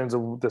in terms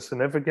of the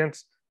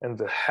significance and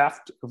the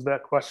heft of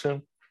that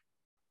question.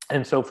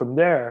 And so from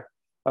there,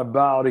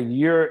 about a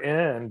year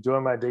in,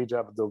 doing my day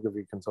job at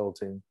Ogilvy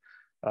Consulting,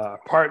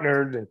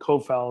 partnered and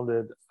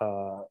co-founded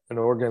an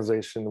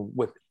organization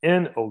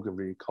within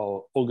Ogilvy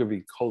called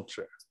Ogilvy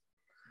Culture.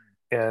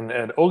 And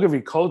at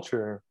Ogilvy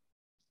Culture,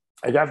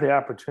 I got the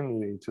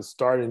opportunity to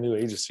start a new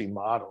agency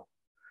model.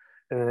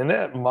 And in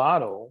that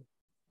model,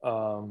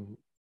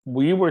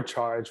 we were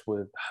charged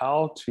with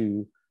how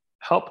to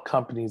help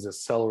companies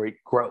accelerate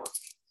growth.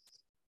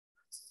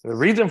 The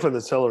reason for the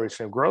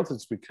acceleration of growth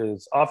is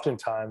because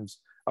oftentimes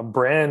a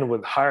brand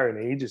would hire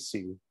an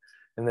agency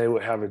and they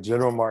would have a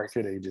general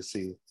market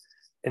agency.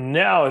 And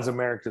now, as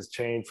America's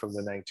changed from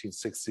the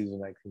 1960s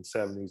and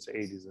 1970s,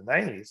 80s, and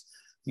 90s,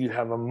 you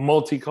have a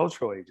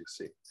multicultural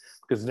agency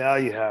because now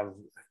you have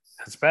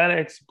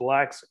Hispanics,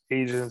 Blacks,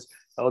 Asians,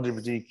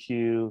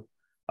 LGBTQ,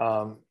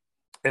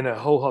 and a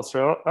whole host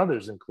of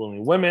others,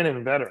 including women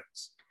and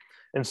veterans.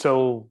 And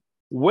so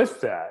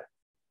with that,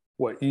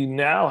 what you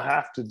now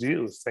have to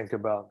do is think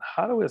about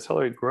how do we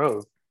accelerate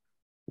growth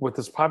with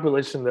this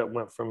population that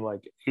went from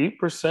like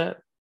 8%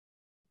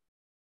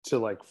 to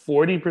like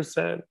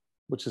 40%,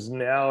 which is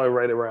now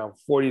right around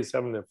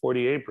 47 to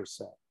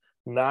 48%.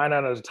 9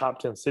 out of the top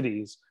 10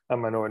 cities are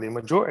minority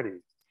majority.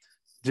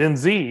 Gen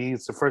Z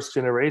is the first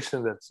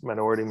generation that's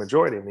minority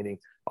majority, meaning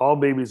all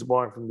babies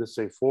born from this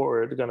day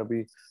forward are going to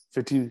be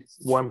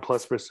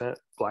 51+%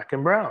 Black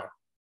and brown.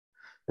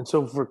 And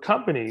so for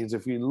companies,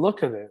 if you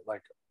look at it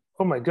like,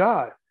 oh my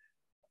God,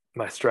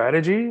 my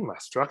strategy, my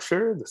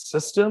structure, the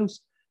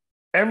systems,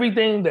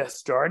 everything that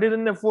started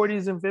in the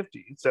 40s and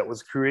 50s that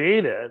was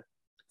created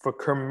for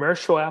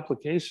commercial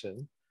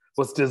application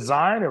was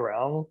designed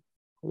around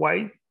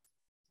white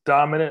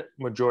dominant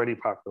majority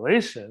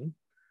population.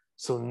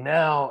 So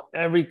now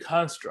every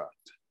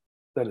construct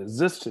that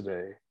exists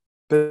today,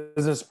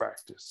 business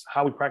practice,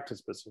 how we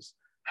practice business,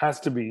 has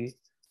to be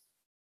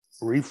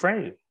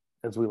reframed,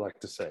 as we like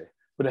to say.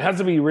 But it has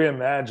to be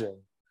reimagined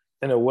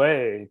in a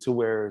way to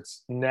where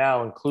it's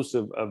now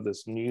inclusive of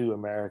this new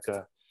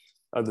America,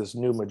 of this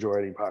new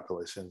majority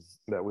population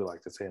that we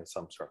like to say in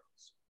some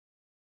circles.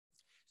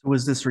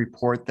 Was this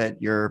report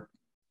that your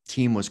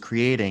team was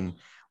creating,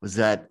 was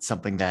that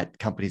something that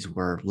companies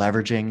were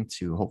leveraging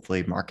to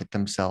hopefully market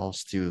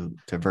themselves to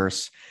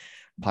diverse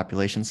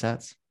population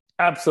sets?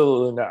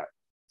 Absolutely not.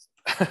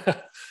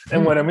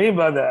 And what I mean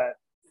by that,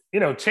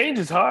 change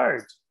is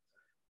hard.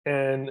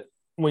 And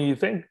when you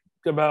think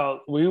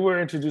about, we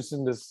were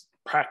introducing this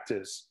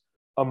practice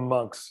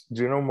amongst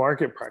general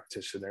market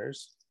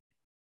practitioners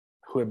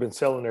who had been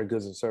selling their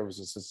goods and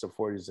services since the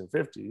 40s and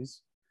 50s,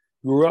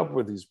 grew up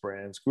with these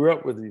brands, grew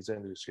up with these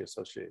industry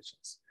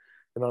associations.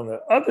 And on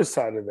the other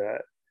side of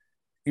that,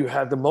 you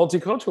had the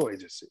multicultural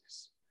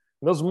agencies.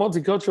 And those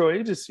multicultural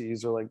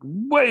agencies are like,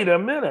 wait a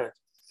minute,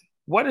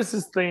 what is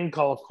this thing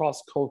called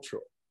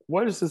cross-cultural?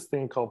 What is this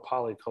thing called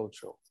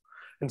polycultural?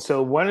 And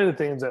so one of the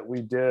things that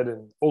we did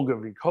in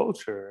Ogilvy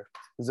culture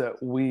is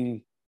that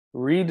we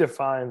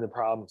redefined the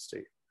problem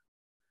statement.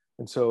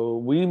 And so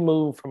we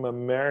moved from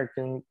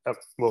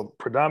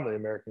predominantly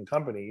American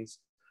companies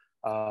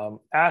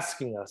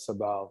asking us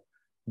about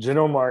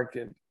general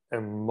market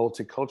and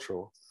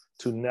multicultural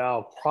to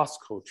now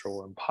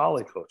cross-cultural and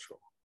polycultural.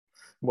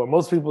 What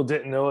most people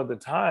didn't know at the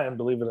time,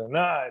 believe it or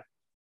not,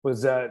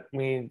 was that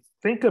when you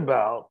think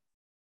about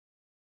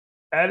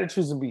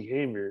attitudes and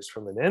behaviors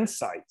from an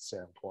insight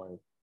standpoint,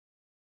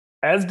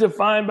 as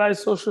defined by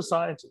social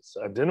scientists,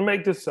 I didn't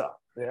make this up.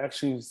 They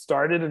actually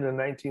started in the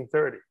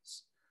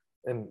 1930s,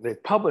 and they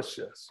published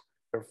this.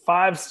 There are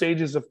 5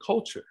 stages of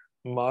culture: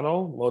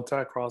 mono,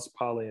 multi, cross,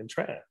 poly, and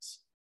trans.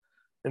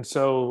 And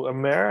so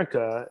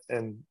America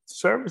and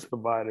service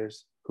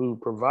providers who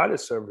provided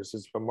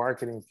services for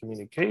marketing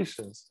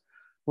communications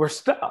were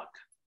stuck.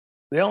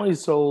 They only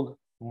sold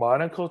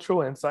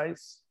monocultural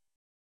insights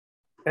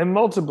and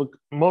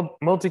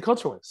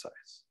multicultural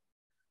insights.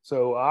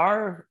 So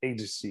our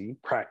agency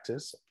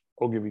practice,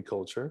 Ogilvy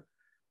Culture,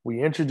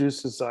 we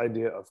introduced this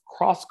idea of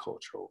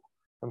cross-cultural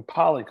and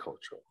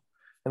polycultural.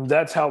 And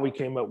that's how we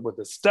came up with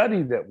a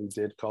study that we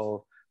did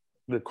called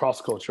the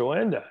Cross-Cultural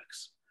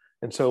Index.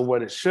 And so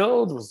what it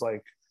showed was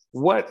like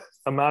what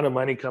amount of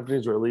money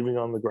companies were leaving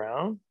on the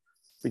ground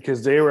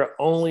because they were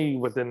only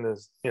within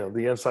this,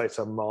 the insights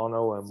of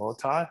mono and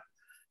multi,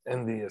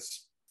 and the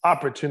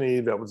opportunity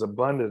that was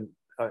abundant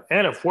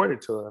and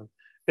afforded to them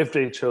if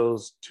they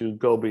chose to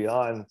go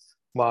beyond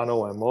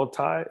mono and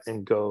multi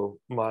and go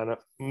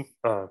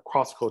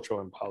cross-cultural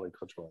and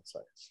polycultural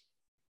insights.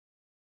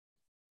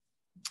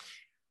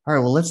 All right,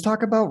 well, let's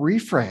talk about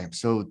Reframe.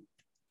 So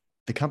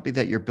the company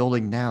that you're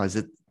building now, is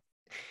it,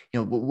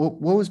 what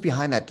was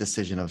behind that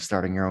decision of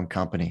starting your own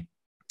company?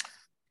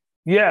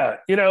 Yeah,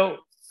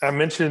 I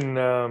mentioned,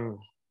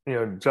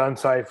 John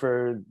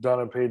Cipher,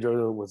 Donna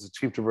Pedro was the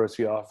chief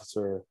diversity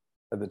officer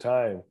at the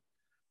time.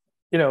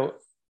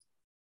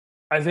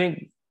 I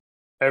think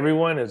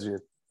everyone is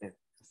your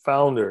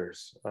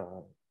founders,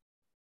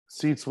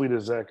 C-suite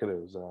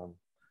executives,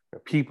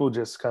 people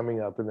just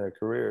coming up in their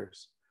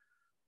careers.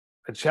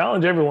 I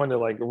challenge everyone to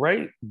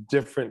write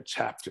different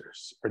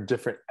chapters or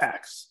different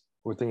acts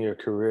within your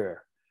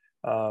career.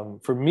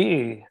 For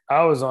me,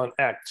 I was on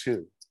Act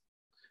 2.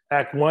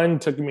 Act 1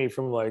 took me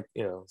from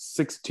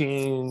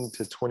 16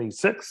 to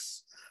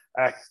 26.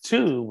 Act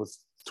 2 was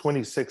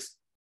 26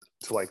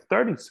 to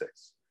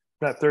 36,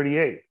 not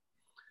 38.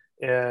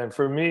 And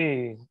for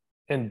me,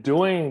 in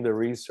doing the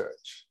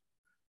research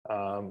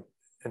and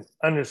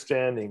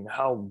understanding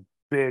how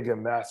big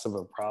and massive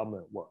a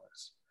problem it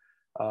was,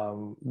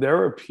 there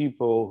were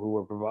people who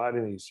were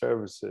providing these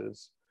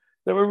services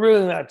that were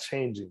really not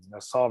changing,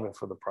 not solving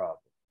for the problem.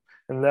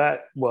 And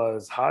that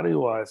was, how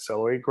do I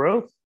accelerate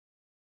growth?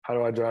 How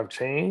do I drive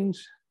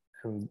change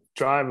and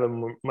drive a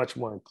much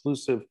more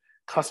inclusive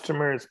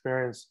customer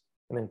experience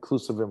and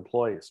inclusive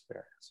employee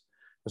experience?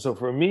 And so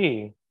for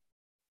me,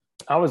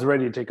 I was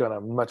ready to take on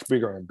a much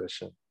bigger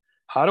ambition.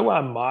 How do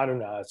I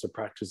modernize the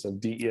practice of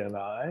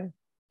DE&I,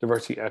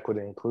 diversity,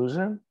 equity,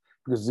 inclusion?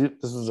 Because this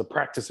was a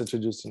practice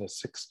introduced in the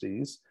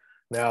 60s.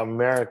 Now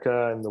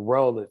America and the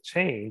world have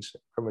changed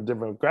from a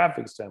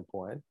demographic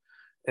standpoint.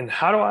 And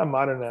how do I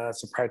modernize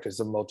the practice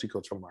of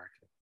multicultural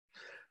marketing?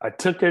 I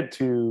took it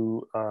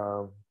to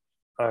our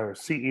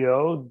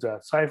CEO,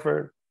 John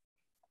Seifert,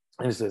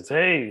 and he says,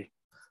 hey,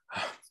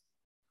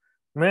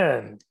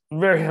 man,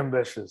 very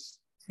ambitious.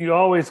 You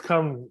always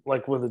come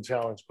like with a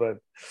challenge, but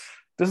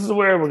this is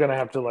where we're gonna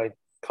have to like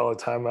call a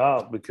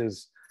timeout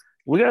because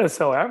we gotta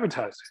sell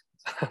advertising,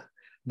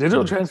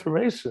 digital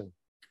transformation.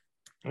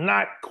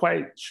 Not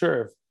quite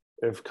sure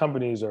if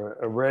companies are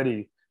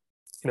ready.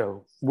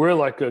 We're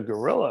like a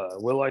gorilla,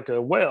 we're like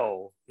a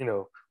whale.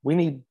 We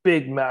need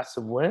big,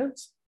 massive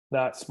wins,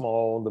 not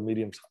small to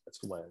medium-sized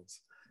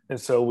wins. And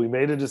so we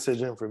made a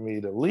decision for me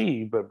to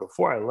leave, but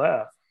before I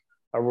left,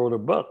 I wrote a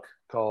book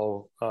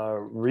called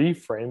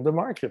Reframe the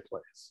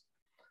Marketplace.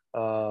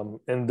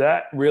 And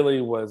that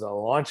really was a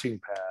launching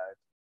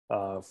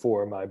pad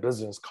for my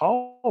business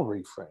called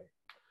Reframe.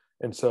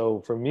 And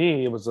so for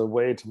me, it was a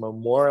way to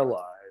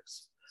memorialize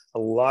a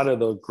lot of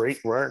the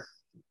great work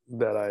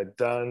that I'd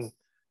done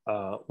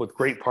with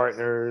great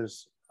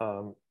partners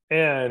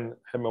and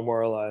had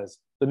memorialized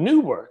the new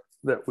work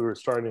that we were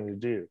starting to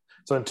do.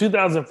 So in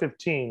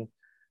 2015,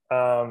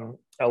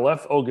 I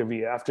left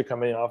Ogilvy after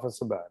coming off a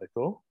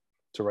sabbatical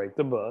to write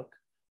the book.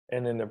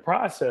 And in the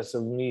process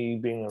of me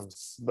being on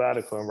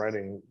sabbatical and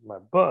writing my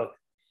book,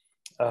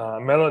 I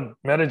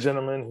met a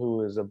gentleman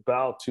who is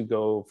about to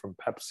go from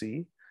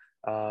Pepsi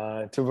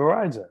to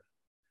Verizon.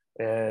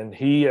 And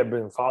he had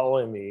been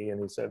following me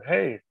and he said,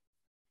 hey,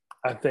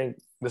 I think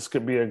this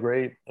could be a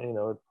great,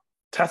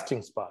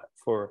 testing spot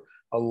for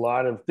a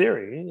lot of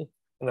theory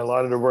and a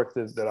lot of the work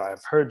that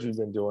I've heard you've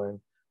been doing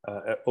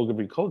at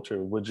Ogilvy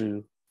Culture. Would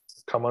you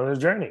come on a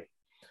journey?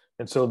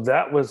 And so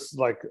that was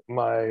like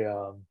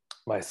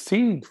my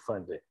seed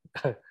funding,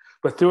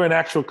 but through an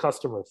actual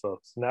customer,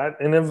 folks,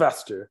 not an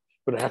investor,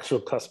 but an actual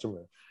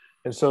customer.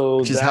 And so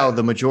which is how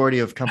the majority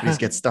of companies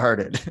get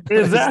started.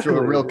 Exactly. Through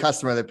a real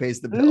customer that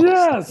pays the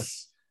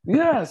bills.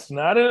 Yes,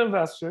 not an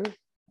investor.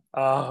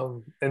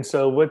 And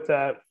so with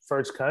that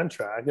first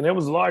contract, and it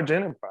was a large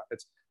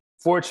enterprise,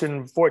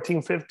 Fortune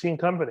 14, 15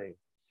 company.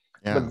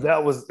 Yeah.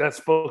 But that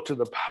spoke to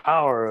the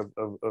power of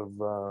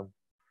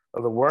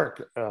the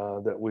work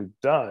that we've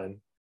done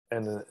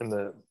and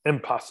the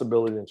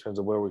impossibility in terms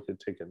of where we could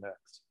take it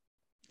next.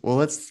 Well,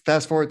 let's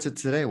fast forward to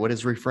today. What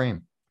is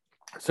Reframe?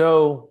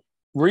 So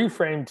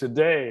Reframe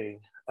today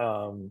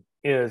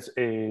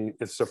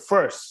it's the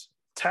first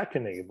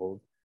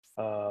tech-enabled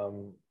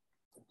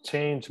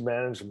change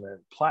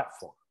management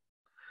platform.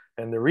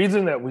 And the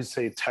reason that we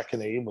say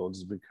tech-enabled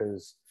is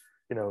because,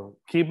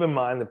 keep in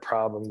mind the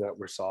problem that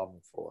we're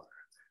solving for.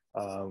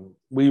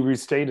 We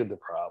restated the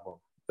problem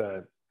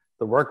that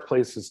the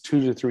workplace is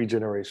 2 to 3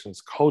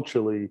 generations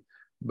culturally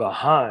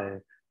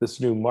behind this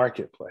new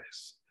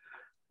marketplace.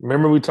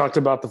 Remember, we talked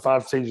about the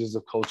 5 stages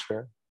of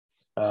culture.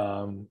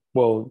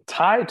 Well,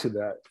 tied to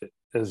that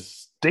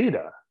is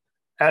data,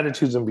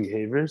 attitudes and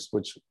behaviors,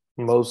 which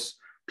most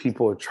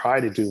people try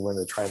to do when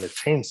they're trying to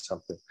change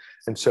something.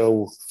 And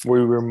so we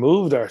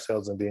removed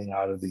ourselves in being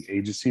out of the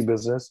agency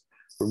business,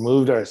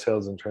 removed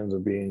ourselves in terms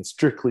of being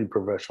strictly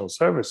professional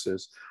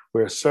services.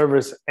 We're a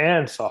service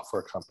and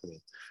software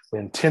company. We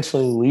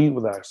intentionally lead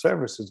with our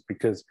services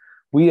because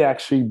we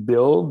actually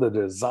build the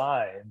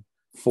design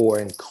for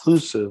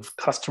inclusive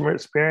customer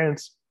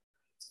experience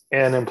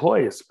and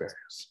employee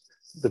experience.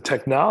 The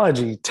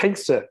technology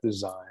takes that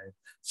design,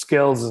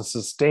 scales and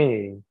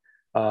sustains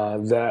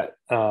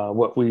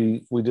what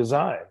we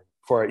design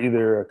for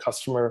either a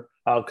customer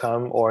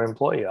outcome or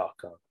employee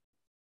outcome.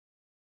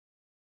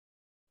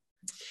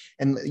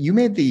 And you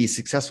made the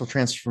successful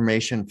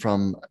transformation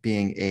from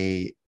being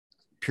a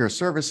pure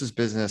services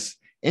business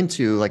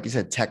into, like you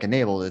said,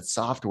 tech-enabled. It's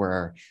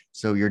software.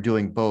 So you're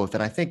doing both.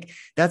 And I think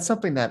that's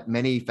something that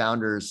many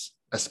founders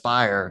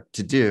aspire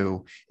to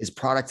do, is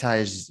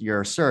productize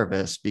your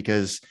service,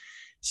 because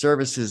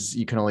services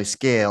you can only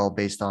scale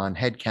based on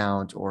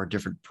headcount or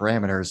different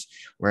parameters,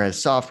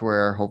 whereas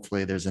software,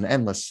 hopefully there's an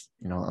endless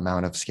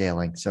amount of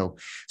scaling. So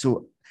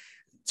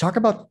talk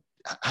about,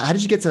 how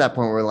did you get to that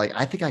point where like,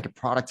 I think I could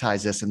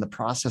productize this in the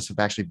process of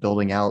actually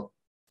building out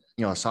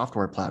a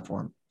software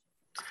platform?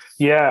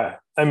 Yeah,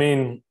 I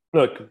mean,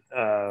 look,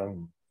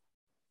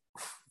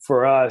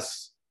 for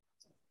us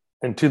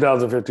in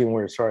 2015, we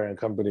were starting a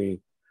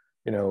company.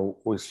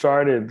 We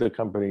started the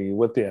company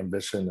with the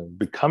ambition of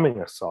becoming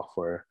a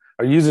software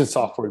or using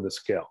software to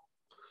scale.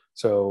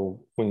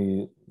 So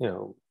when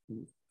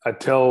I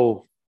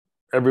tell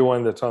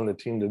everyone that's on the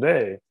team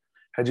today,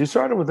 had you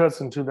started with us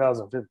in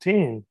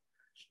 2015,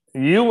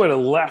 you would have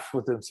left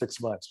within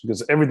 6 months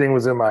because everything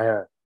was in my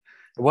head.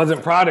 It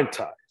wasn't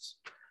productized.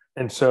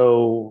 And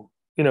so,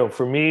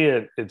 for me,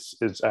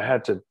 it's I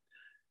had to,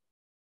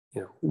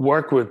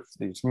 work with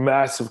these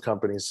massive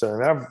companies. So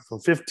now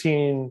from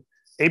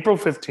April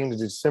 15 to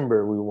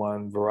December, we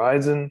won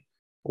Verizon,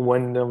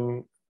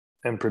 Wyndham,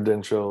 and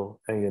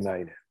Prudential, and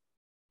United.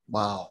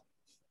 Wow.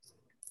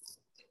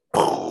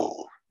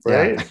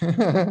 Right?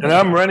 Yeah. And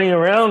I'm running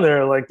around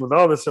there like with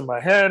all this in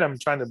my head. I'm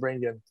trying to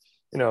bring in,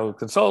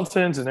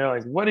 consultants, and they're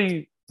like,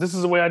 this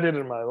is the way I did it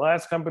in my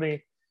last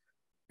company.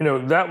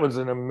 That was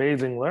an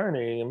amazing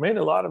learning and made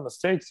a lot of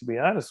mistakes, to be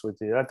honest with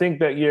you. I think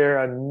that year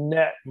a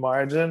net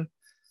margin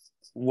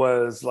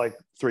was like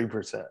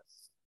 3%.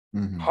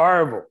 Mm-hmm.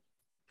 Horrible.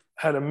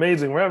 Had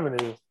amazing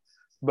revenue,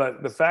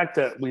 but the fact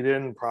that we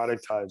didn't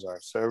productize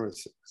our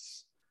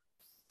services,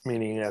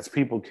 meaning as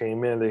people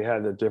came in, they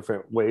had the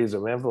different ways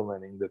of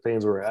implementing the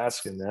things we were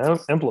asking to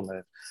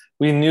implement.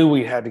 We knew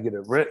we had to get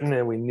it written,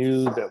 and we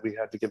knew that we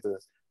had to get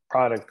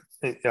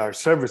our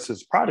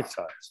services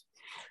productized.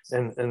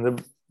 And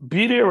the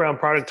beauty around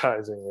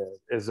productizing it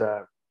is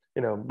that,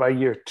 by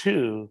year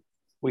 2,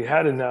 we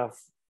had enough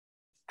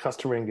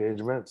customer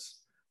engagements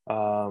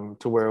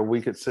to where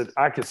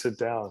I could sit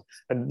down.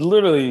 And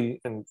literally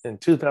in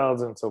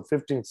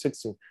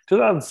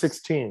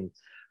 2016,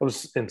 I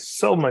was in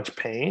so much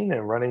pain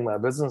and running my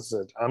business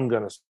that I'm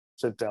going to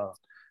sit down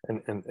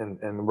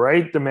and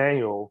write the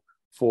manual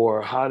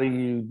for how do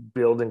you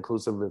build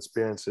inclusive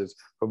experiences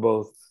for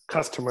both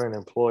customer and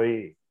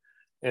employee.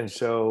 And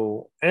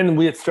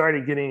we had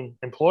started getting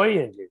employee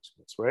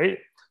engagements, right?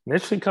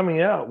 Initially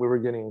coming out, we were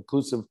getting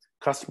inclusive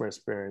customer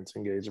experience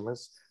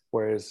engagements,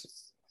 whereas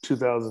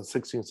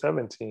 2016,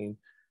 17,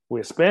 we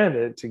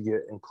expanded to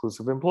get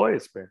inclusive employee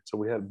experience. So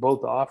we had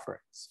both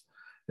offerings.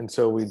 And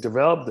so we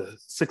developed a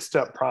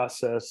 6-step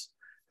process,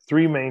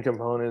 3 main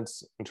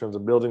components in terms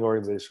of building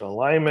organizational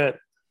alignment,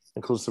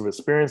 inclusive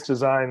experience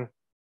design,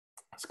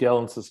 scale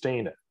and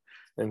sustain it.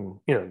 And,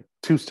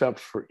 2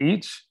 steps for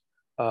each.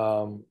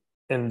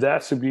 And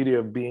that's the beauty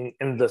of being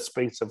in the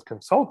space of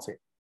consulting,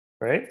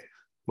 right?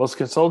 Most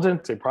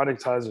consultants, they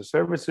productize their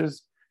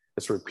services.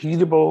 It's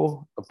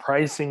repeatable. The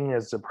pricing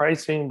is the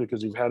pricing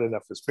because you've had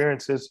enough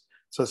experiences.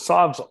 So it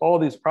solves all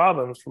these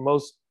problems for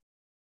most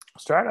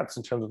startups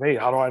in terms of, hey,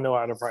 how do I know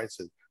how to price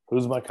it?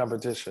 Who's my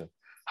competition?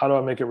 How do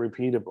I make it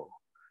repeatable?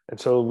 And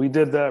so we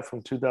did that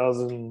from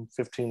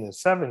 2015 and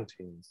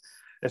 17.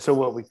 And so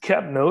what we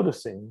kept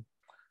noticing,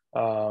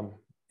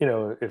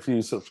 if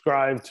you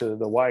subscribe to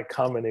the Y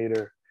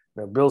Combinator,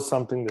 build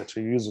something that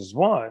your users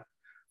want.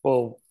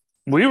 Well,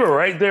 we were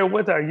right there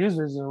with our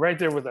users and right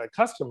there with our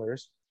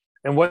customers.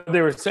 And what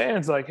they were saying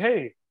is like,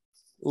 hey,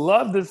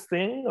 love this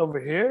thing over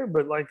here,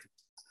 but like,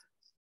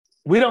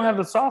 we don't have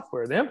the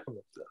software to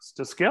implement this,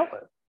 to scale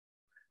it.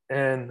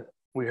 And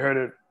we heard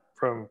it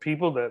from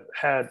people that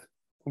had,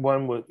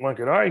 one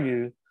could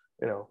argue,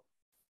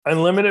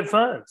 unlimited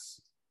funds.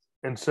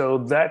 And so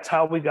that's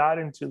how we got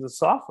into the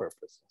software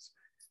business.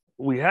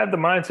 We had the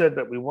mindset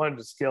that we wanted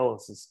to scale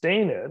and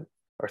sustain it,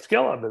 or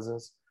scale our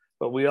business,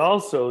 but we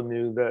also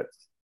knew that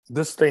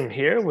this thing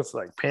here was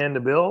like paying the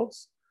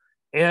bills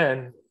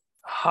and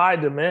high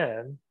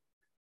demand.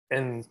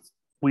 And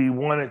we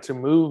wanted to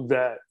move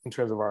that in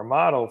terms of our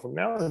model from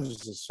not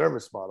just a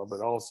service model,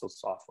 but also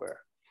software.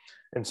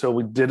 And so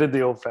we did it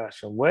the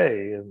old-fashioned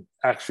way and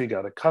actually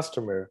got a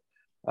customer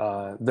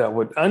that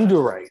would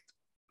underwrite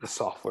the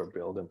software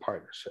build in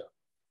partnership.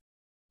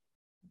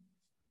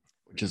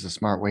 Which is a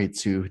smart way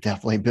to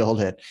definitely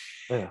build it.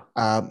 Yeah.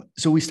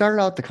 So we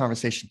started out the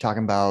conversation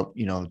talking about,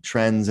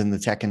 trends in the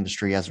tech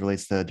industry as it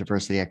relates to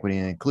diversity, equity,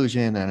 and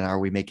inclusion, and are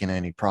we making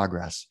any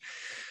progress?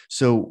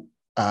 So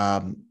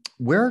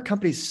where are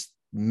companies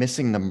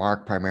missing the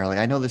mark primarily?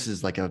 I know this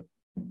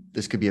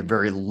could be a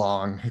very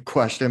long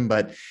question,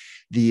 but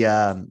where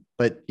are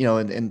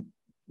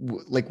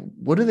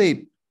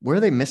they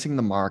missing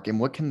the mark, and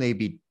what can they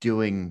be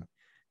doing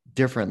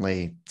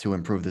differently to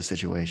improve the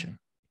situation?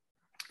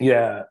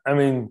 Yeah,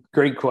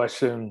 great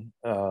question.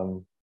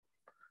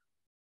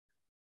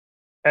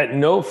 At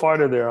no fault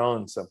of their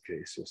own in some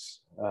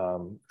cases.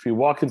 If you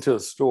walk into a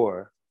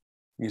store,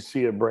 you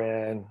see a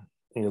brand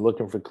and you're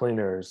looking for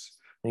cleaners,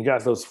 and you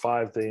got those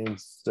 5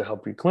 things to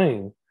help you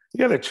clean, you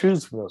got to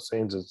choose from those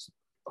things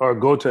or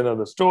go to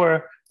another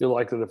store, you're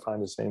likely to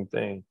find the same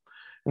thing.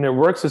 And it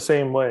works the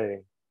same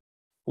way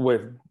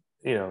with,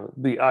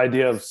 the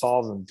idea of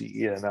solving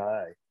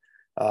DE&I.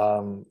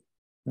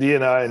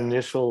 DE&I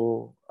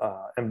initial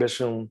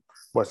ambition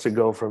was to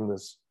go from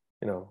this,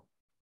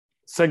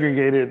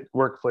 segregated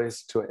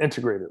workplace to an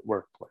integrated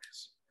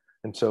workplace.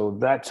 And so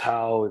that's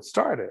how it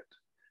started.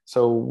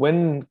 So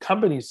when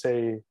companies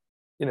say,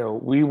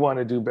 we want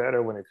to do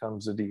better when it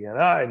comes to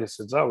DE&I, they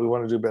says, we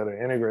want to do better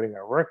integrating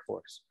our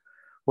workforce.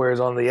 Whereas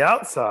on the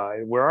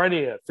outside, we're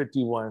already at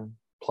 51+%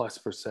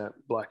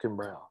 Black and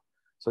brown.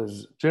 So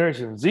as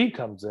Generation Z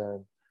comes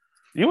in,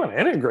 you want to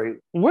integrate?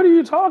 What are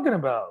you talking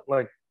about?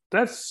 Like,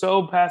 that's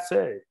so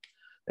passe.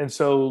 And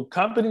so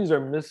companies are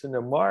missing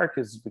the mark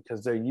is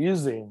because they're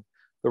using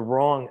the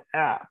wrong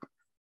app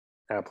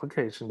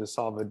application to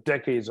solve a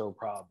decades-old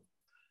problem.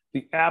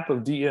 The app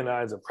of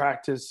DE&I as a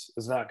practice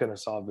is not going to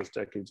solve this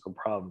decades-old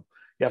problem.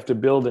 You have to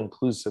build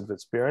inclusive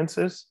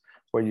experiences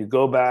where you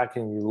go back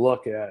and you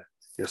look at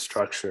your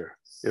structure,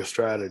 your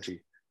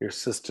strategy, your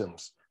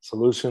systems,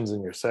 solutions,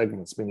 and your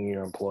segments, meaning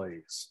your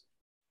employees.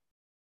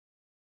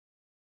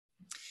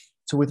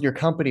 So with your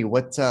company,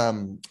 what are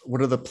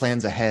the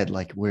plans ahead?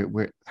 Like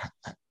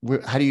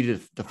how do you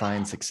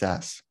define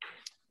success?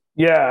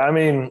 Yeah, I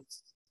mean,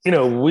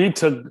 we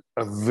took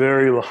a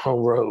very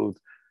long road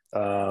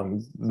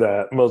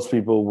that most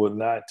people would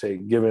not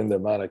take given the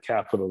amount of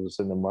capital that's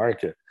in the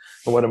market.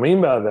 And what I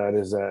mean by that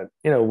is that,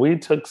 we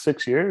took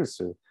 6 years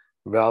to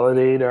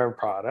validate our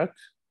product,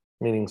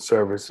 meaning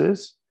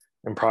services,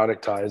 and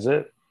productize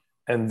it,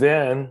 and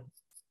then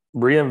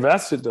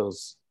reinvested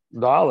those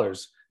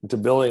dollars into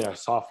building our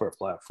software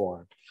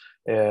platform.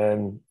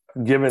 And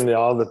given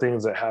all the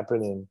things that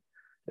happened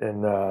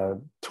in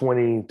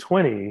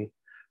 2020,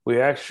 we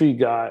actually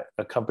got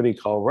a company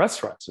called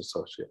Restaurants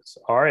Associates,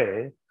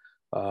 RA,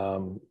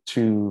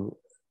 to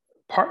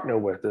partner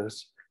with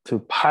us to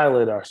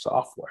pilot our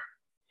software.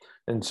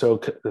 And so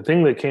the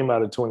thing that came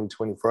out of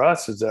 2020 for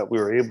us is that we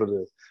were able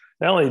to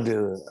not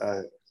only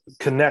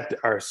connect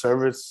our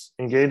service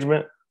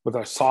engagement with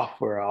our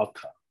software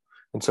outcome.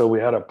 And so we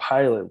had a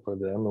pilot for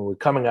them, and we're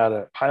coming out of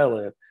that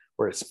pilot,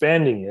 we're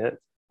expanding it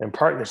in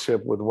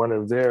partnership with one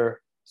of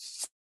their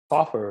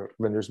software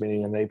vendors,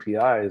 meaning an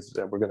APIs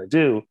that we're going to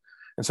do.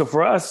 And so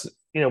for us,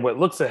 what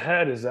looks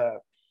ahead is that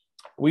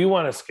we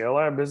want to scale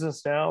our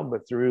business now,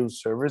 but through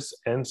service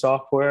and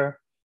software.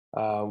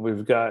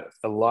 We've got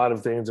a lot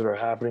of things that are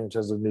happening in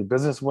terms of new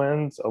business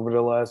wins over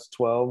the last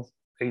 12,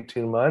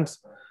 18 months.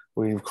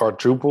 We've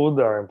quadrupled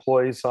our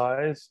employee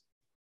size,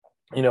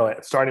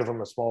 starting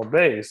from a small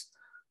base,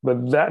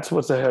 but that's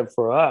what's ahead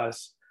for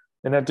us.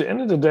 And at the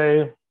end of the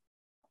day,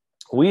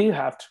 we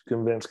have to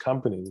convince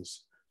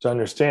companies to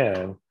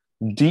understand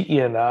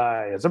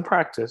DE&I as a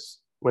practice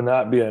will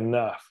not be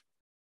enough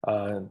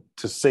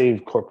to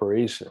save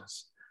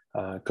corporations.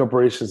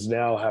 Corporations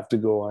now have to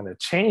go on a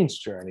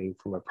change journey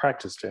from a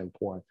practice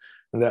standpoint,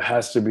 and that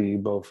has to be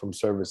both from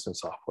service and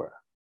software.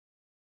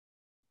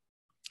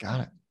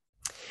 Got it.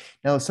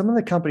 Now, some of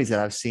the companies that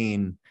I've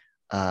seen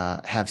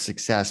have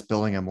success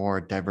building a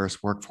more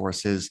diverse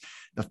workforce is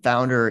the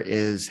founder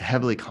is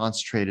heavily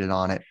concentrated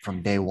on it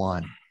from day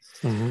one.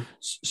 Mm-hmm.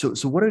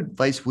 So what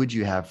advice would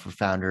you have for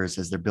founders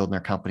as they're building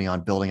their company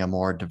on building a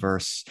more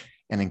diverse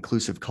and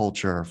inclusive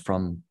culture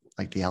from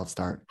like the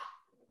outstart?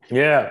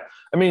 Yeah.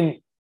 I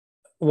mean,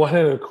 one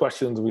of the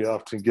questions we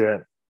often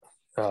get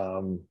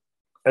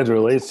as it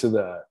relates to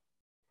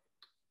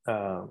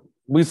that,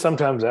 we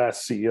sometimes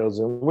ask CEOs,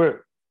 and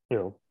we're,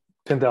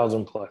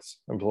 10,000 plus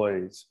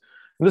employees.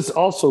 And this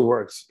also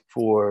works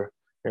for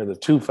the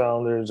two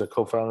founders or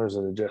co-founders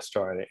that are just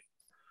starting.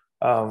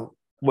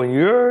 When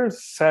you're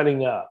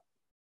setting up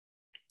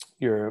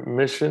your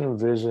mission,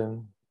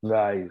 vision,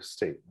 value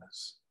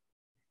statements,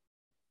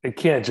 it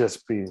can't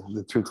just be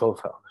the two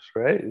co-founders,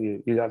 right?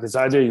 You got this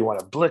idea, you want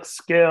to blitz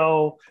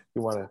scale,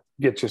 you want to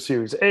get your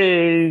Series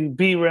A,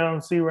 B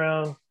round, C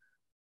round.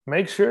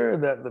 Make sure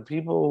that the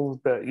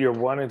people that you're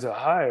wanting to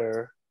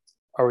hire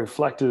are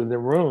reflected in the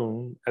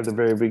room at the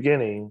very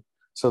beginning.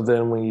 So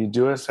then when you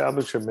do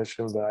establish your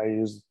mission,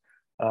 values,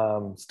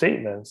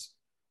 statements,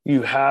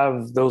 you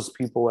have those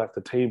people at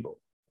the table,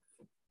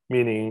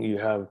 meaning you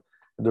have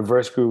a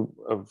diverse group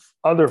of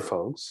other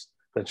folks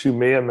that you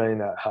may or may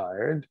not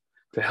hired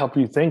to help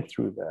you think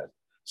through that.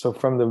 So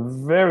from the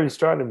very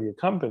start of your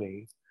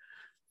company,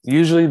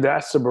 usually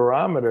that's the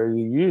barometer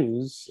you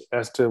use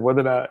as to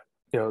whether or not,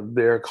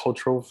 they're a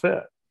cultural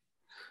fit.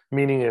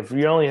 Meaning if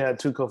you only had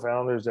two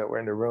co-founders that were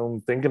in the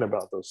room thinking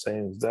about those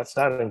things, that's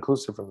not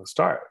inclusive from the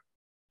start.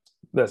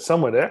 That's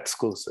somewhat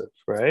exclusive,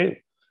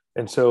 right?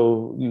 And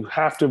so you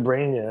have to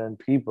bring in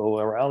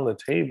people around the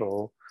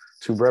table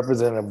to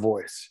represent a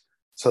voice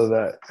so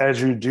that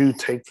as you do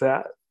take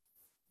that,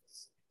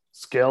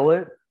 scale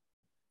it,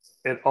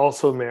 it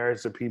also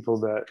marries the people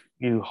that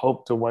you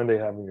hope to one day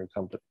have in your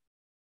company.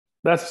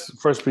 That's the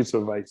first piece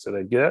of advice that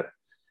I get.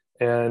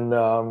 And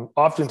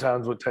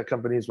oftentimes with tech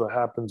companies, what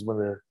happens when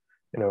they're,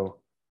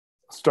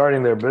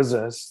 starting their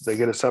business, they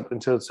get us up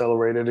into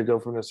accelerator to go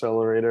from the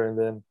accelerator. And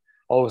then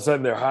all of a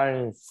sudden they're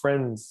hiring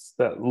friends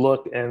that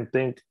look and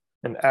think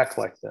and act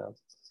like them.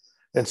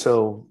 And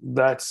so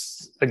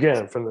that's,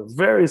 again, from the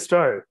very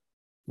start,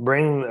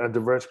 bring a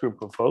diverse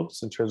group of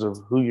folks in terms of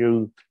who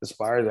you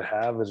aspire to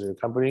have as your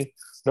company.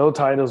 No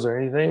titles or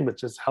anything, but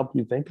just help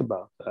you think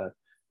about that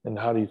and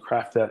how do you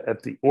craft that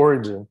at the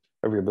origin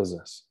of your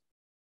business.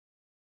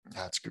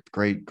 That's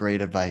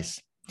great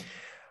advice.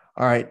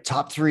 All right,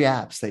 top 3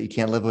 apps that you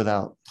can't live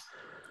without.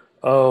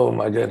 Oh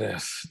my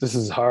goodness, this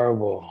is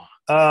horrible.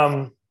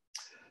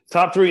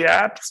 Top 3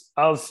 apps,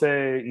 I'll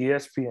say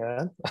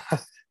ESPN,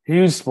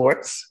 huge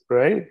sports,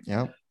 right?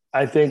 Yeah.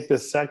 I think the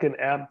second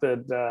app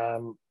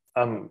that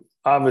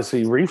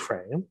obviously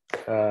Reframe.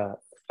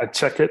 I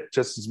check it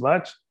just as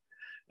much.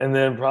 And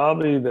then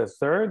probably the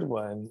third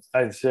one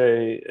I'd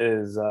say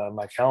is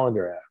my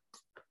calendar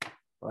app.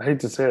 I hate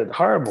to say it,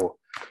 horrible.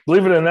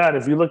 believe it or not,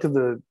 if you look at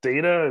the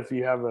data, if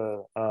you have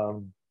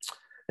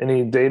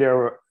any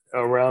data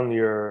around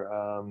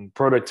your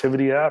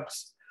productivity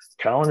apps,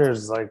 calendar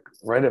is like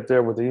right up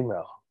there with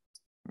email.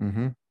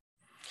 Mm-hmm.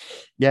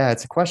 Yeah,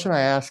 it's a question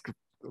I ask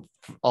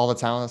all the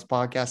time on this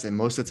podcast, and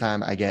most of the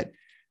time I get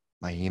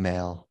my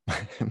email,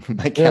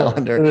 my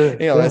calendar.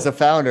 As a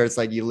founder, it's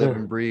like you live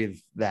and breathe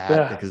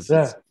that because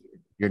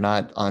you're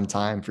not on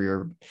time for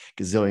your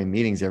gazillion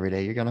meetings every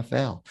day. You're gonna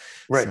fail.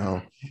 Right.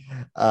 So,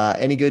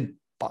 any good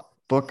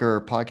book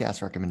or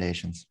podcast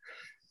recommendations?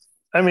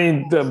 I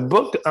mean, the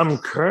book I'm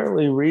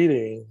currently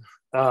reading,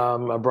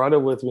 I brought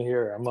it with me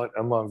here.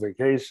 I'm on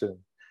vacation.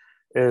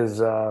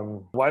 Is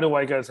Why Do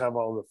White Guys Have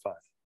All the Fun?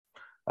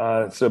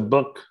 It's a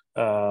book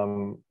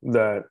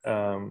that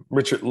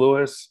Richard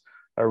Lewis.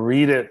 I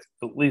read it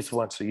at least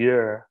once a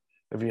year.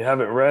 If you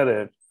haven't read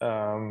it,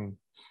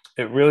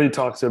 it really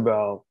talks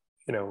about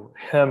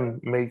him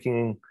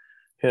making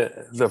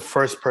the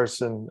first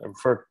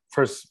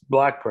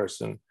Black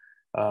person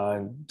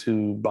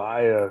to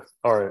buy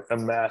or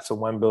amass a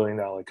 $1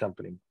 billion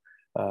company.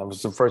 It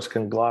was the first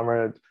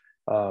conglomerate.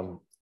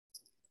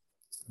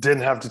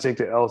 Didn't have to take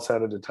the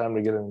LSAT at the time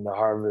to get into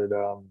Harvard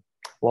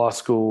Law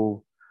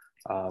School.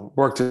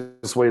 Worked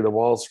his way to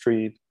Wall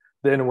Street.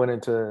 Then went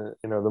into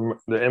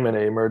the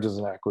M&A, mergers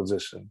and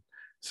acquisition.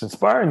 It's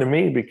inspiring to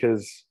me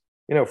because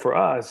for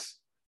us,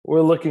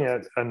 we're looking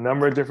at a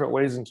number of different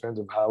ways in terms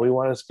of how we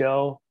want to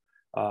scale.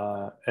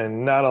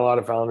 And not a lot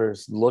of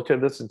founders look at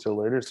this until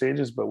later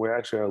stages, but we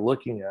actually are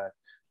looking at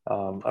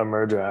a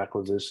merger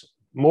acquisition,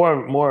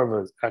 more of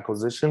an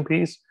acquisition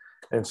piece.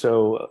 And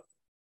so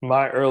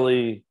my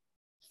early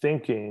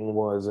thinking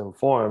was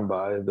informed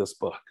by this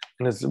book,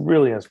 and it's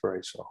really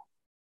inspirational.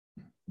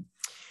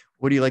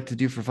 What do you like to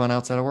do for fun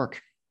outside of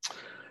work?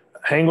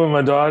 Hang with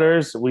my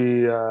daughters.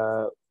 We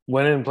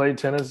went and played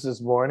tennis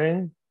this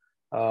morning.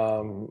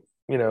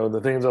 The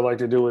things I like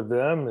to do with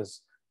them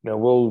is,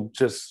 we'll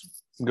just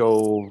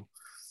go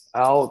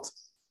out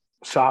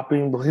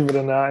shopping, believe it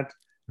or not,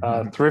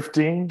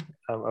 thrifting.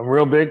 I'm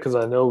real big because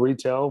I know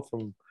retail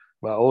from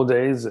my old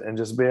days, and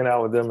just being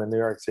out with them in New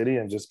York City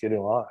and just getting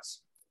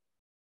lost.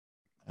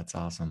 That's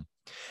awesome.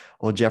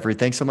 Well, Jeffrey,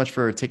 thanks so much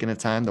for taking the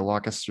time to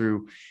walk us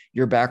through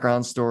your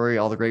background story,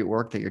 all the great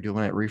work that you're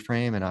doing at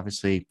Reframe, and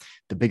obviously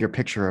the bigger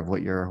picture of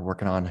what you're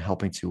working on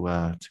helping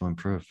to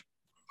improve.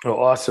 Oh,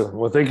 awesome.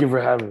 Well, thank you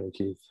for having me,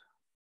 Keith.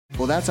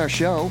 Well, that's our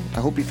show.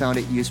 I hope you found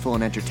it useful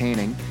and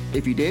entertaining.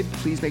 If you did,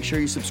 please make sure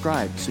you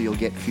subscribe so you'll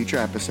get future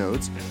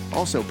episodes.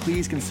 Also,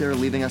 please consider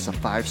leaving us a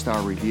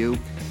 5-star review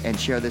and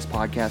share this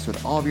podcast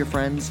with all of your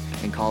friends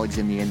and colleagues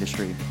in the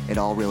industry. It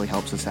all really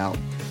helps us out.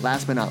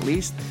 Last but not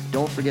least,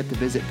 don't forget to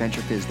visit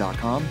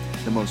venturefizz.com,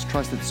 the most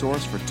trusted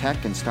source for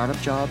tech and startup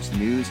jobs,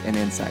 news, and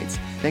insights.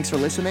 Thanks for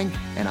listening,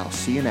 and I'll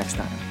see you next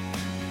time.